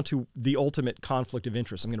to get down to the ultimate conflict of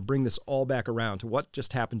interest. I'm going to bring this all back around to what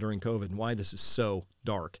just happened during COVID and why this is so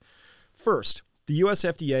dark. First, the US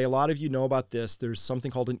FDA, a lot of you know about this. There's something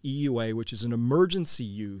called an EUA, which is an emergency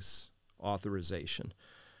use authorization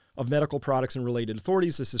of medical products and related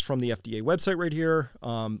authorities. This is from the FDA website right here.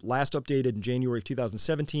 Last updated in January of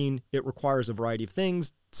 2017. It requires a variety of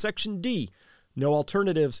things. Section D, no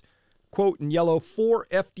alternatives. Quote in yellow, for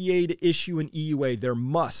FDA to issue an EUA, there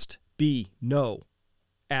must be no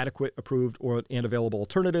adequate, approved, and available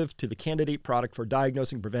alternative to the candidate product for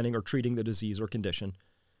diagnosing, preventing, or treating the disease or condition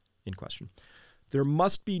in question. There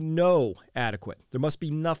must be no adequate. There must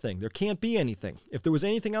be nothing. There can't be anything. If there was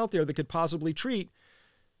anything out there that could possibly treat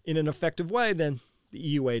in an effective way, then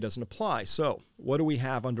the EUA doesn't apply. So what do we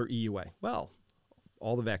have under EUA? Well,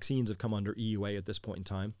 all the vaccines have come under EUA at this point in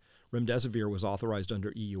time. Remdesivir was authorized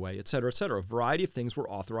under EUA, et cetera, et cetera. A variety of things were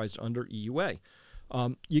authorized under EUA.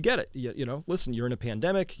 You get it. Listen, you're in a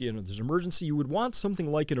pandemic, there's an emergency. You would want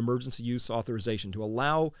something like an emergency use authorization to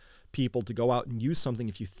allow people to go out and use something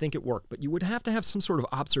if you think it worked. But you would have to have some sort of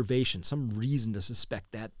observation, some reason to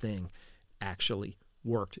suspect that thing actually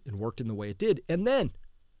worked and worked in the way it did. And then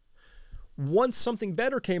once something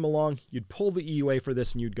better came along, you'd pull the EUA for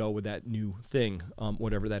this and you'd go with that new thing,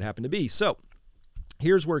 whatever that happened to be. So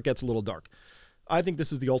here's where it gets a little dark. I think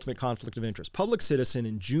this is the ultimate conflict of interest. Public Citizen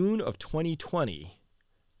in June of 2020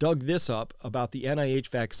 dug this up about the NIH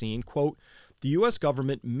vaccine. Quote, the U.S.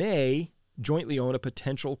 government may jointly own a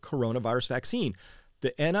potential coronavirus vaccine.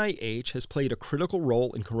 The NIH has played a critical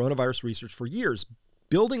role in coronavirus research for years.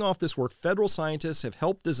 Building off this work, federal scientists have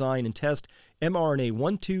helped design and test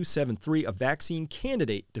mRNA-1273, a vaccine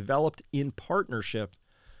candidate developed in partnership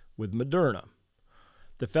with Moderna.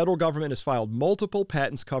 The federal government has filed multiple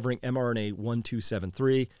patents covering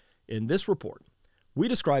mRNA-1273. In this report, we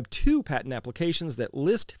describe 2 patent applications that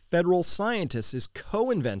list federal scientists as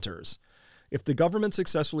co-inventors If the government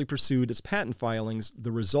successfully pursued its patent filings,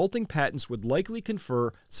 the resulting patents would likely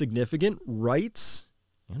confer significant rights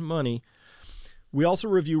and money. We also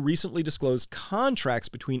review recently disclosed contracts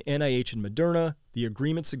between NIH and Moderna. The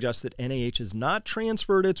agreement suggests that NIH has not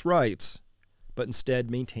transferred its rights, but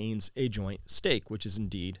instead maintains a joint stake, which is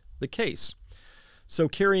indeed the case. So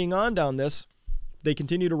carrying on down this, they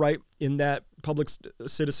continue to write in that public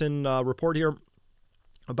citizen report here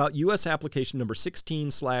about U.S. application number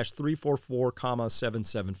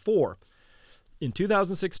 16/344,774. In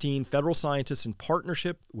 2016, federal scientists in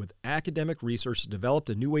partnership with academic researchers developed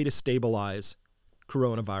a new way to stabilize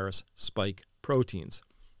coronavirus spike proteins.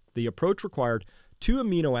 The approach required two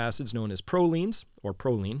amino acids known as prolines, or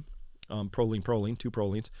proline, two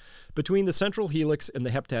prolines, between the central helix and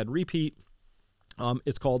the heptad repeat.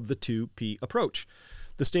 It's called the 2P approach.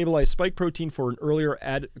 The stabilized spike protein for an earlier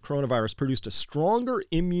coronavirus produced a stronger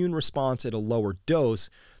immune response at a lower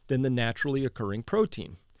dose than the naturally occurring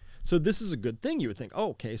protein. So this is a good thing. You would think,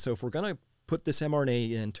 okay, so if we're going to put this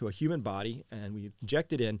mRNA into a human body and we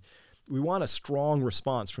inject it in, we want a strong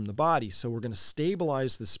response from the body. So we're going to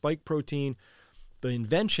stabilize the spike protein. The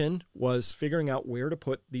invention was figuring out where to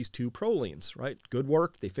put these two prolines, right? Good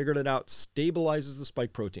work. They figured it out. Stabilizes the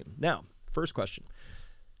spike protein. Now, first question.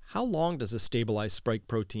 How long does a stabilized spike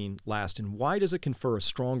protein last, and why does it confer a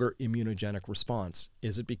stronger immunogenic response?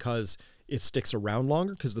 Is it because it sticks around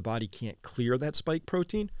longer because the body can't clear that spike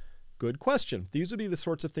protein? Good question. These would be the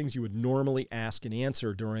sorts of things you would normally ask and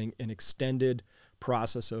answer during an extended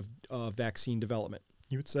process of vaccine development.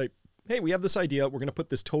 You would say, hey, we have this idea. We're going to put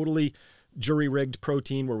this totally jury-rigged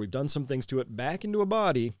protein where we've done some things to it back into a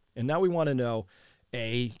body, and now we want to know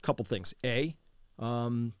a couple things. A,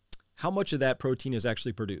 how much of that protein is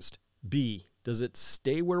actually produced? B, does it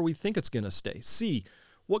stay where we think it's going to stay? C,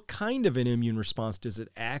 what kind of an immune response does it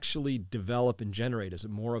actually develop and generate? Is it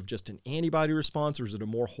more of just an antibody response, or is it a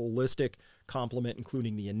more holistic complement,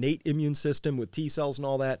 including the innate immune system with T cells and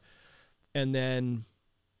all that? And then,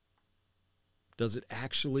 does it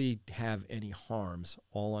actually have any harms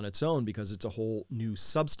all on its own because it's a whole new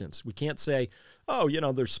substance? We can't say, oh,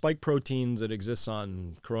 there's spike proteins that exist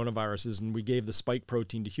on coronaviruses and we gave the spike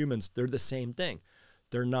protein to humans. They're the same thing.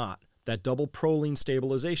 They're not. That double proline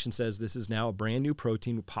stabilization says this is now a brand new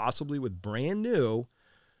protein, possibly with brand new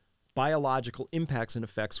biological impacts and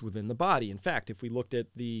effects within the body. In fact, if we looked at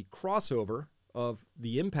the crossover of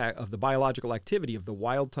the impact of the biological activity of the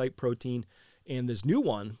wild type protein and this new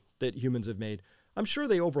one that humans have made, I'm sure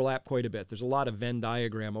they overlap quite a bit. There's a lot of Venn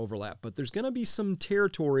diagram overlap, but there's going to be some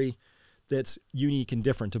territory that's unique and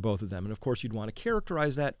different to both of them. And of course, you'd want to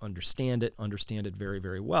characterize that, understand it very,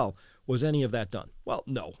 very well. Was any of that done? Well,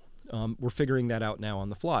 no. We're figuring that out now on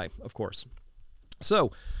the fly, of course.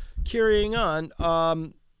 So, carrying on,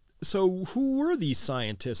 so who were these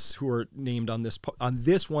scientists who are named on this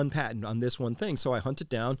one patent, on this one thing? So I hunted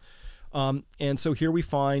down. And so here we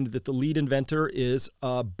find that the lead inventor is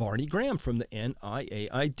Barney Graham from the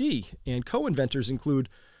NIAID. And co-inventors include a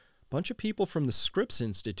bunch of people from the Scripps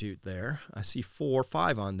Institute there. I see 4 or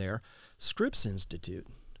 5 on there. Scripps Institute.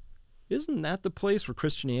 Isn't that the place where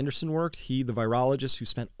Christian Anderson worked? He, the virologist who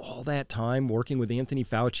spent all that time working with Anthony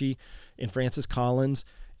Fauci and Francis Collins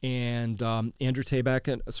and Lawrence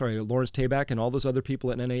Tabak and all those other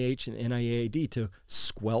people at NIH and NIAID to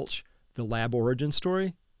squelch the lab origin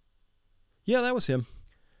story? Yeah, that was him.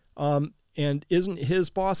 And isn't his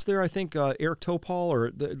boss there, I think, Eric Topol,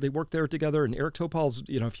 or they work there together. And Eric Topol's,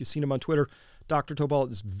 if you've seen him on Twitter, Dr.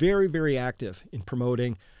 Topol is very, very active in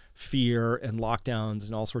promoting fear and lockdowns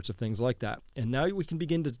and all sorts of things like that. And now we can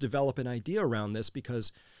begin to develop an idea around this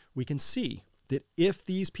because we can see that if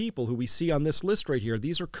these people who we see on this list right here,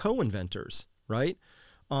 these are co-inventors, right,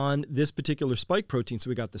 on this particular spike protein. So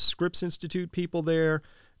we got the Scripps Institute people there.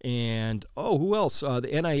 And, who else? The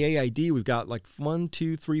NIAID, we've got like 4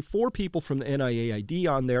 people from the NIAID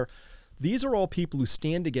on there. These are all people who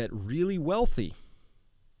stand to get really wealthy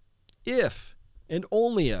if, and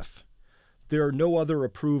only if, there are no other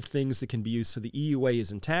approved things that can be used so the EUA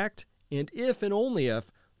is intact, and if and only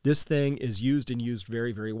if this thing is used and used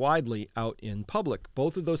very, very widely out in public.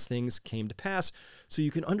 Both of those things came to pass. So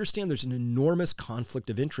you can understand there's an enormous conflict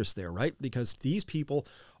of interest there, right? Because these people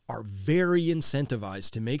are very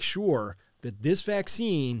incentivized to make sure that this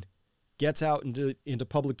vaccine gets out into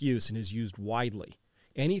public use and is used widely.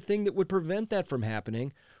 Anything that would prevent that from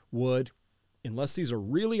happening would, unless these are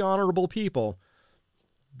really honorable people,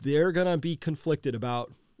 they're going to be conflicted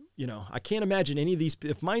about, I can't imagine any of these.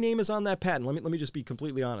 If my name is on that patent, let me just be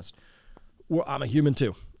completely honest. Well, I'm a human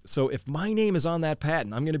too. So if my name is on that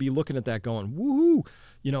patent, I'm going to be looking at that going, woohoo,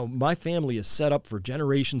 my family is set up for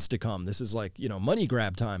generations to come. This is like, money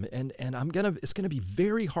grab time. And it's going to be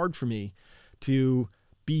very hard for me to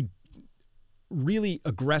be really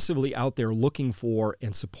aggressively out there looking for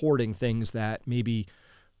and supporting things that maybe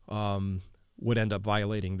would end up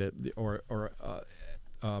violating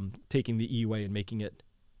taking the EUA and making it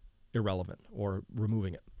irrelevant or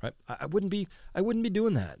removing it. Right? I wouldn't be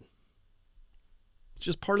doing that. It's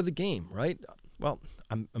just part of the game, right? Well,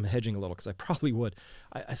 I'm hedging a little because I probably would.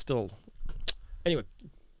 Anyway,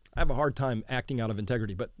 I have a hard time acting out of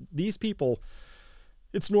integrity, but these people,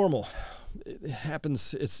 it's normal. It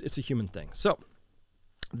happens. It's a human thing. So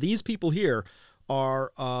these people here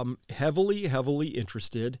are heavily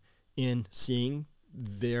interested in seeing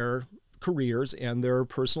their careers and their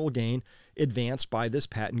personal gain advanced by this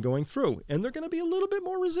patent going through. And they're going to be a little bit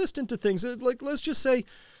more resistant to things. Like, let's just say,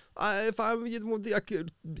 I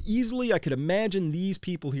could imagine these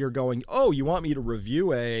people here going, oh, you want me to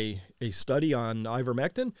review a study on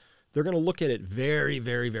ivermectin? They're going to look at it very,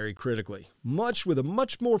 very, very critically, with a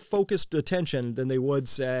much more focused attention than they would,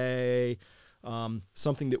 say,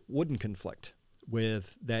 something that wouldn't conflict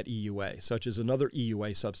with that EUA, such as another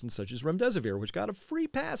EUA substance such as remdesivir, which got a free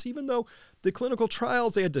pass, even though the clinical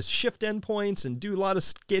trials, they had to shift endpoints and do a lot of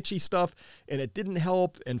sketchy stuff, and it didn't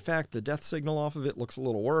help. In fact, the death signal off of it looks a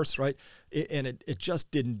little worse, right? It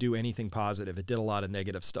just didn't do anything positive. It did a lot of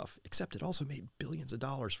negative stuff, except it also made billions of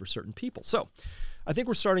dollars for certain people. So I think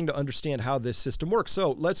we're starting to understand how this system works.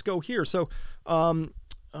 So let's go here. So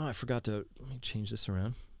I forgot to, let me change this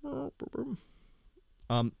around.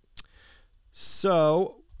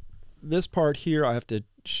 So this part here, I have to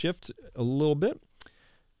shift a little bit.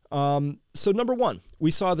 So number one,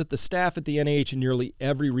 we saw that the staff at the NIH and nearly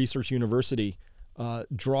every research university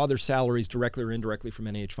draw their salaries directly or indirectly from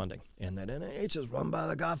NIH funding. And that NIH is run by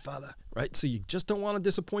the Godfather, right? So you just don't want to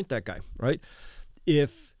disappoint that guy, right?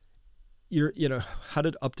 If you're, how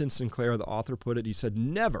did Upton Sinclair, the author, put it? He said,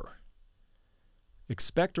 never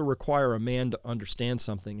expect or require a man to understand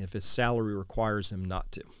something if his salary requires him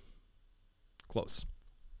not to. Close.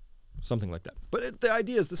 Something like that. But the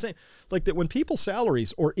idea is the same. Like that when people's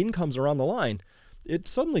salaries or incomes are on the line, it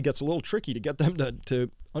suddenly gets a little tricky to get them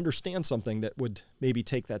to understand something that would maybe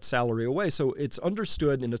take that salary away. So it's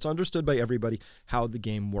understood, and it's understood by everybody, how the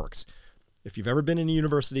game works. If you've ever been in a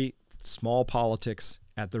university, small politics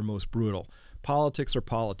at their most brutal. Politics are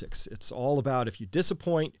politics. It's all about if you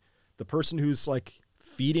disappoint the person who's like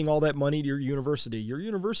feeding all that money to your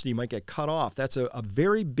university might get cut off. That's a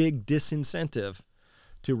very big disincentive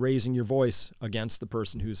to raising your voice against the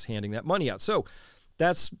person who's handing that money out. So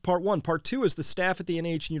that's part one. Part two is the staff at the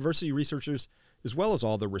NIH and university researchers, as well as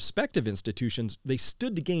all the respective institutions, they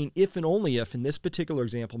stood to gain if and only if, in this particular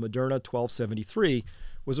example, Moderna 1273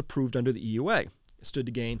 was approved under the EUA. It stood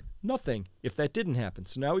to gain nothing if that didn't happen.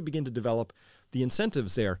 So now we begin to develop the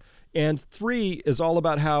incentives there. And three is all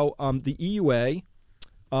about how the EUA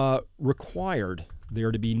required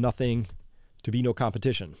there to be no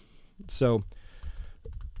competition. So,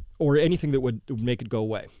 or anything that would make it go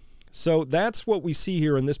away. So that's what we see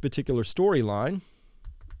here in this particular storyline.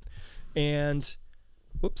 And,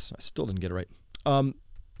 whoops, I still didn't get it right.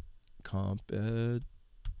 Competition.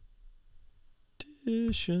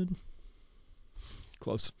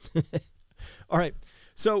 Close. All right.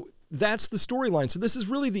 So that's the storyline. So this is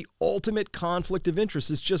really the ultimate conflict of interest.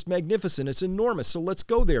 It's just magnificent. It's enormous. So let's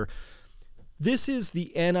go there. This is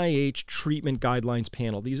the NIH treatment guidelines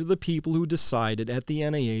panel. These are the people who decided at the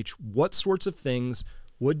NIH what sorts of things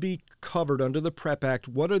would be covered under the PrEP Act.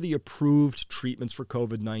 What are the approved treatments for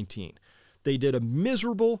COVID-19? They did a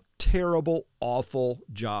miserable, terrible, awful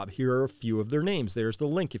job. Here are a few of their names. There's the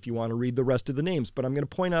link if you want to read the rest of the names, but I'm going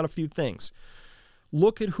to point out a few things.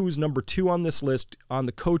 Look at who's number 2 on this list on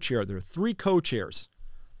the co-chair. There are 3 co-chairs.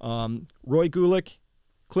 Roy Gulick,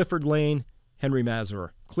 Clifford Lane, Henry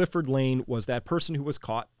Mazurer. Clifford Lane was that person who was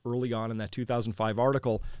caught early on in that 2005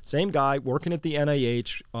 article. Same guy working at the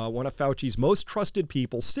NIH, one of Fauci's most trusted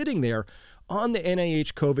people, sitting there on the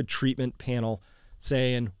NIH COVID treatment panel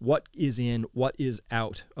saying what is in, what is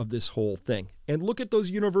out of this whole thing. And look at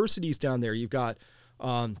those universities down there. You've got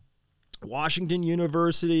Washington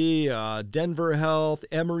University, Denver Health,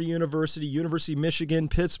 Emory University, University of Michigan,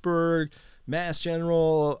 Pittsburgh, Mass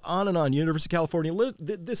General, on and on, University of California.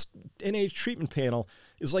 This NIH treatment panel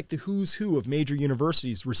is like the who's who of major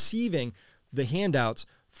universities receiving the handouts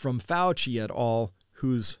from Fauci et al.,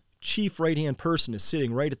 whose chief right-hand person is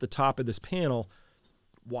sitting right at the top of this panel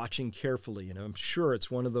watching carefully. And I'm sure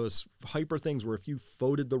it's one of those hyper things where if you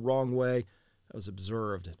voted the wrong way, that was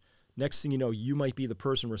observed. Next thing you know, you might be the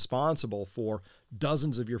person responsible for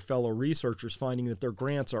dozens of your fellow researchers finding that their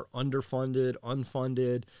grants are underfunded,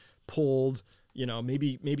 unfunded, pulled.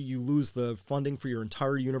 Maybe you lose the funding for your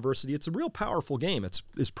entire university. It's a real powerful game.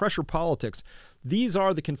 It's pressure politics. These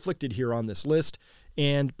are the conflicted here on this list.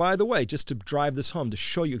 And by the way, just to drive this home, to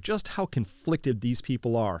show you just how conflicted these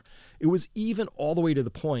people are, it was even all the way to the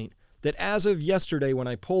point that as of yesterday, when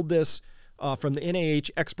I pulled this from the NIH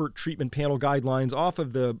Expert Treatment Panel Guidelines off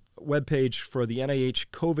of the webpage for the NIH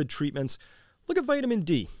COVID treatments, look at vitamin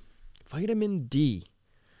D. Vitamin D.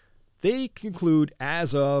 They conclude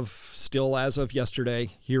as of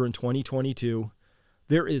yesterday, here in 2022,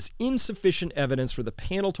 there is insufficient evidence for the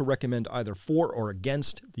panel to recommend either for or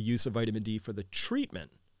against the use of vitamin D for the treatment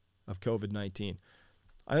of COVID-19.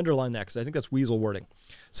 I underline that because I think that's weasel wording.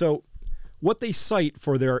 So what they cite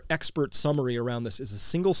for their expert summary around this is a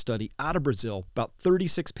single study out of Brazil, about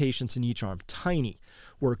 36 patients in each arm, tiny,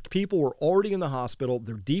 where people were already in the hospital.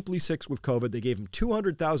 They're deeply sick with COVID. They gave them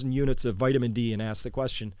 200,000 units of vitamin D and asked the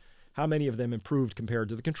question, how many of them improved compared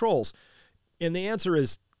to the controls? And the answer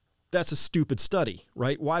is, that's a stupid study,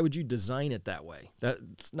 right? Why would you design it that way?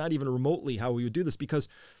 That's not even remotely how we would do this, because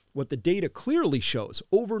what the data clearly shows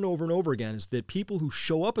over and over and over again is that people who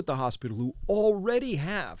show up at the hospital who already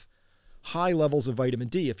have high levels of vitamin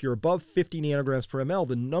D, if you're above 50 nanograms per ml,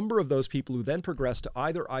 the number of those people who then progressed to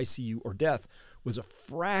either ICU or death was a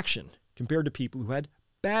fraction compared to people who had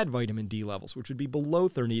bad vitamin D levels, which would be below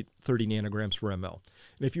 30 nanograms per ml.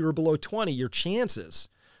 And if you were below 20, your chances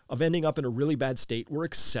of ending up in a really bad state were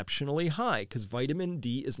exceptionally high, because vitamin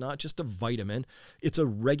D is not just a vitamin, it's a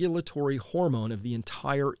regulatory hormone of the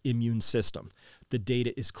entire immune system. The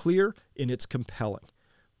data is clear and it's compelling.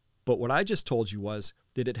 But what I just told you was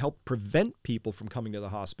that it helped prevent people from coming to the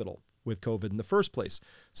hospital with COVID in the first place.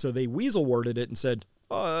 So they weasel worded it and said,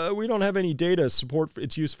 we don't have any data to support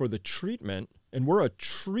its use for the treatment, and we're a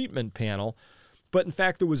treatment panel. But in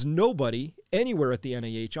fact, there was nobody anywhere at the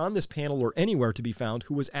NIH on this panel or anywhere to be found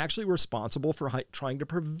who was actually responsible for trying to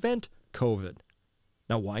prevent COVID.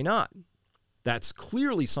 Now, why not? That's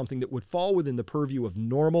clearly something that would fall within the purview of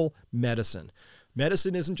normal medicine.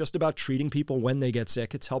 Medicine isn't just about treating people when they get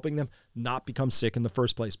sick. It's helping them not become sick in the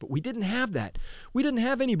first place. But we didn't have that. We didn't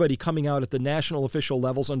have anybody coming out at the national official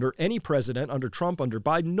levels under any president, under Trump, under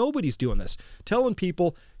Biden. Nobody's doing this. Telling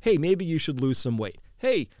people, hey, maybe you should lose some weight.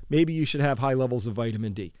 Hey, maybe you should have high levels of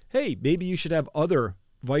vitamin D. Hey, maybe you should have other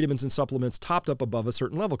vitamins and supplements topped up above a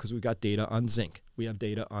certain level, because we've got data on zinc. We have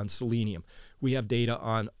data on selenium. We have data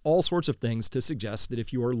on all sorts of things to suggest that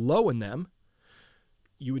if you are low in them,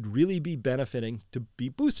 you would really be benefiting to be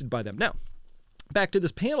boosted by them. Now, back to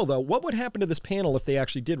this panel, though. What would happen to this panel if they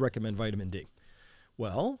actually did recommend vitamin D?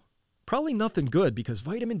 Well, probably nothing good, because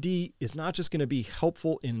vitamin D is not just going to be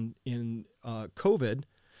helpful in COVID.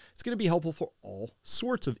 It's going to be helpful for all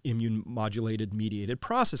sorts of immune-modulated mediated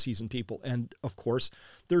processes in people. And, of course,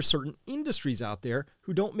 there are certain industries out there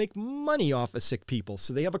who don't make money off of sick people,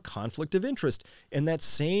 so they have a conflict of interest. And that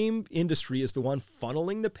same industry is the one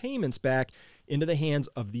funneling the payments back into the hands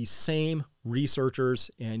of these same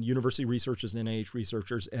researchers and university researchers and NIH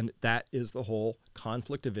researchers, and that is the whole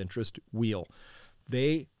conflict of interest wheel.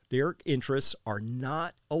 Their interests are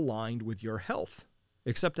not aligned with your health,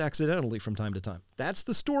 except accidentally from time to time. That's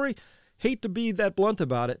the story. Hate to be that blunt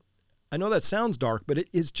about it. I know that sounds dark, but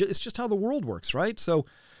it's just how the world works, right? So,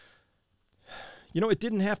 it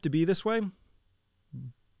didn't have to be this way,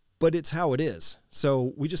 but it's how it is.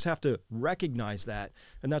 So we just have to recognize that,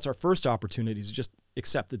 and that's our first opportunity, to just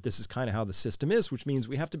accept that this is kind of how the system is, which means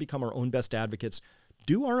we have to become our own best advocates,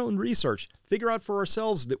 do our own research, figure out for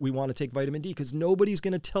ourselves that we want to take vitamin D, because nobody's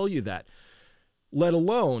going to tell you that, let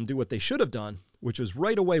alone do what they should have done, which was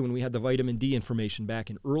right away when we had the vitamin D information back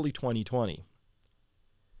in early 2020,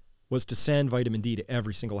 was to send vitamin D to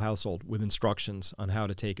every single household with instructions on how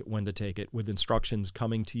to take it, when to take it, with instructions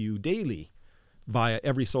coming to you daily via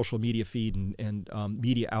every social media feed and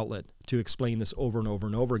media outlet to explain this over and over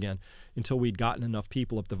and over again, until we'd gotten enough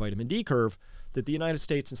people up the vitamin D curve that the United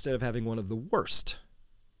States, instead of having one of the worst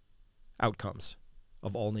outcomes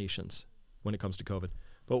of all nations when it comes to COVID,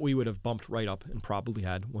 but we would have bumped right up and probably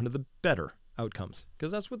had one of the better outcomes,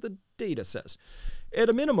 because that's what the data says. At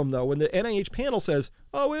a minimum, though, when the NIH panel says,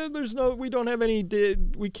 we don't have any,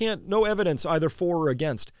 no evidence either for or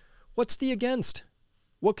against. What's the against?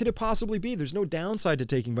 What could it possibly be? There's no downside to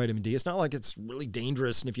taking vitamin D. It's not like it's really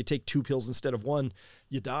dangerous, and if you take 2 pills instead of 1,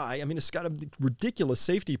 you die. I mean, it's got a ridiculous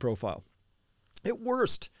safety profile. At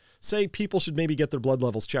worst, say people should maybe get their blood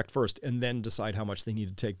levels checked first and then decide how much they need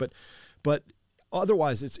to take. But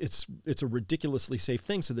otherwise, it's a ridiculously safe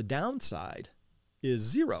thing. So the downside is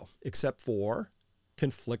zero, except for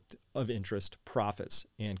conflict of interest profits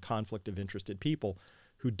and conflict of interested people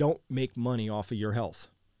who don't make money off of your health.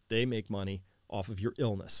 They make money off of your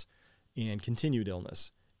illness and continued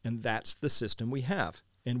illness. And that's the system we have.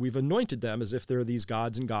 And we've anointed them as if they're these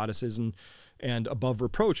gods and goddesses and above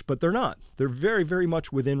reproach, but they're not. They're very, very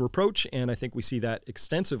much within reproach. And I think we see that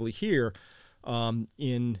extensively here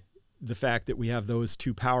in the fact that we have those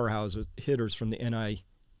two powerhouse hitters from the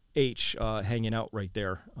NIH hanging out right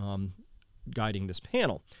there, guiding this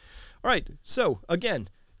panel. All right. So again,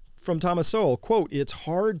 from Thomas Sowell, quote, "It's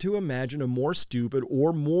hard to imagine a more stupid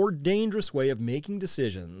or more dangerous way of making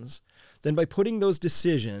decisions than by putting those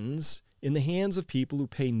decisions in the hands of people who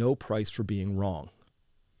pay no price for being wrong."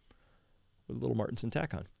 With a little Martinson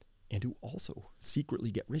tack on. And who also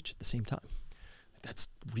secretly get rich at the same time. That's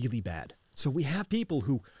really bad. So we have people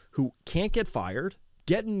who can't get fired,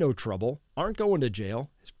 get in no trouble, aren't going to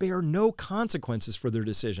jail, bear no consequences for their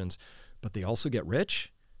decisions, but they also get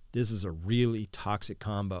rich. This is a really toxic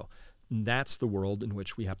combo. And that's the world in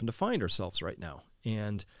which we happen to find ourselves right now.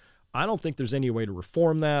 And I don't think there's any way to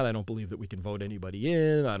reform that. I don't believe that we can vote anybody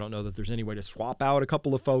in. I don't know that there's any way to swap out a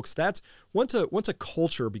couple of folks. That's once a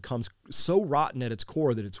culture becomes so rotten at its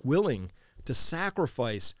core that it's willing to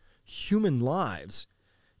sacrifice human lives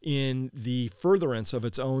in the furtherance of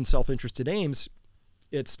its own self-interested aims,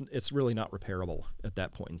 it's really not repairable at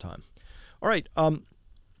that point in time. All right.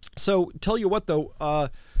 So tell you what, though,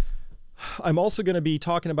 I'm also going to be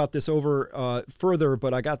talking about this over further,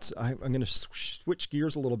 but I'm going to switch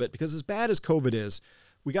gears a little bit because as bad as COVID is,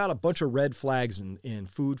 we got a bunch of red flags in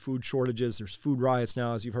food shortages. There's food riots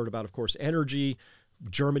now, as you've heard about, of course, energy.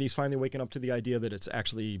 Germany's finally waking up to the idea that it's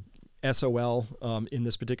actually SOL in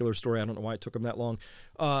this particular story. I don't know why it took them that long.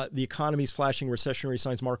 The economy's flashing recessionary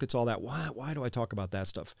signs, markets, all that. Why do I talk about that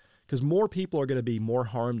stuff? Because more people are going to be more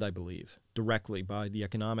harmed, I believe, directly by the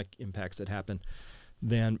economic impacts that happen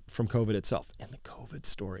than from COVID itself. And the COVID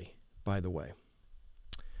story, by the way,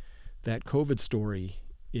 that COVID story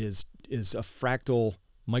is a fractal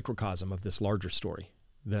microcosm of this larger story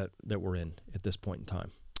that we're in at this point in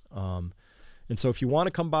time. And so if you want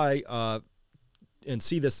to come by and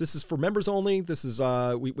see this is for members only. This is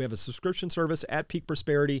we have a subscription service at Peak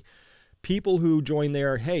Prosperity. People who join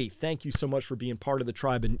there, hey, thank you so much for being part of the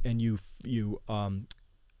tribe, and you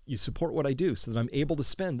support what I do so that I'm able to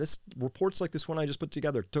spend this reports like this one I just put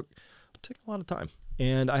together. Took a lot of time.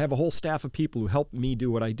 And I have a whole staff of people who help me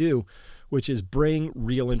do what I do, which is bring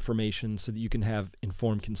real information so that you can have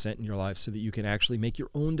informed consent in your life so that you can actually make your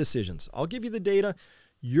own decisions. I'll give you the data.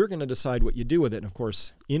 You're going to decide what you do with it. And of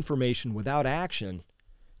course, information without action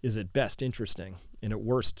is at best interesting and at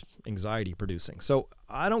worst anxiety producing. So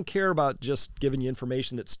I don't care about just giving you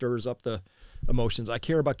information that stirs up the emotions. I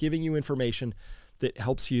care about giving you information that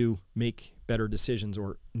helps you make better decisions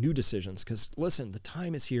or new decisions. Because listen, the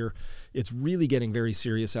time is here. It's really getting very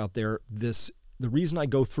serious out there. The reason I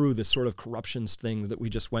go through this sort of corruptions thing that we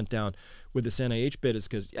just went down with this NIH bit is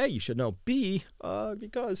because, A, you should know, B,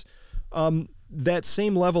 because that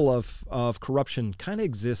same level of corruption kind of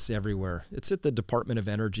exists everywhere. It's at the Department of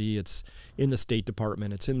Energy. It's in the State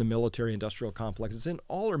Department. It's in the military industrial complex. It's in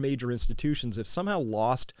all our major institutions. Have somehow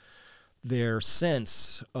lost their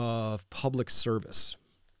sense of public service.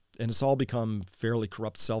 And it's all become fairly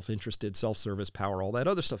corrupt, self-interested, self-service, power, all that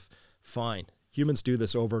other stuff. Fine. Humans do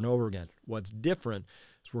this over and over again. What's different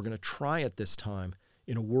is we're going to try it this time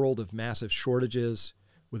in a world of massive shortages,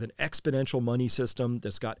 with an exponential money system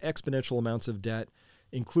that's got exponential amounts of debt,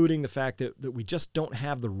 including the fact that we just don't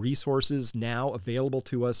have the resources now available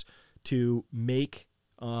to us to make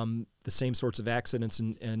the same sorts of accidents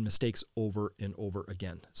and mistakes over and over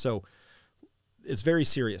again. So it's very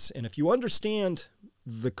serious. And if you understand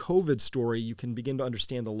the COVID story, you can begin to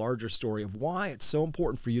understand the larger story of why it's so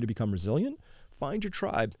important for you to become resilient, find your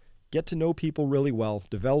tribe, get to know people really well,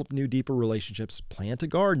 develop new, deeper relationships, plant a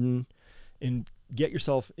garden, and get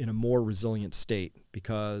yourself in a more resilient state,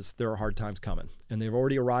 because there are hard times coming. And they've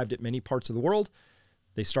already arrived at many parts of the world.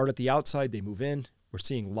 They start at the outside, they move in. We're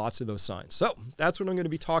seeing lots of those signs. So that's what I'm going to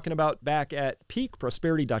be talking about back at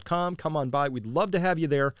peakprosperity.com. Come on by. We'd love to have you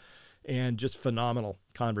there, and just phenomenal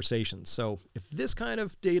conversations. So if this kind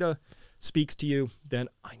of data speaks to you, then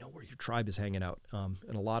I know where your tribe is hanging out.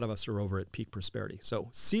 And a lot of us are over at Peak Prosperity. So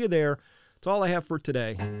see you there. That's all I have for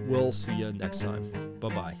today. We'll see you next time.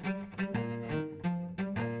 Bye-bye.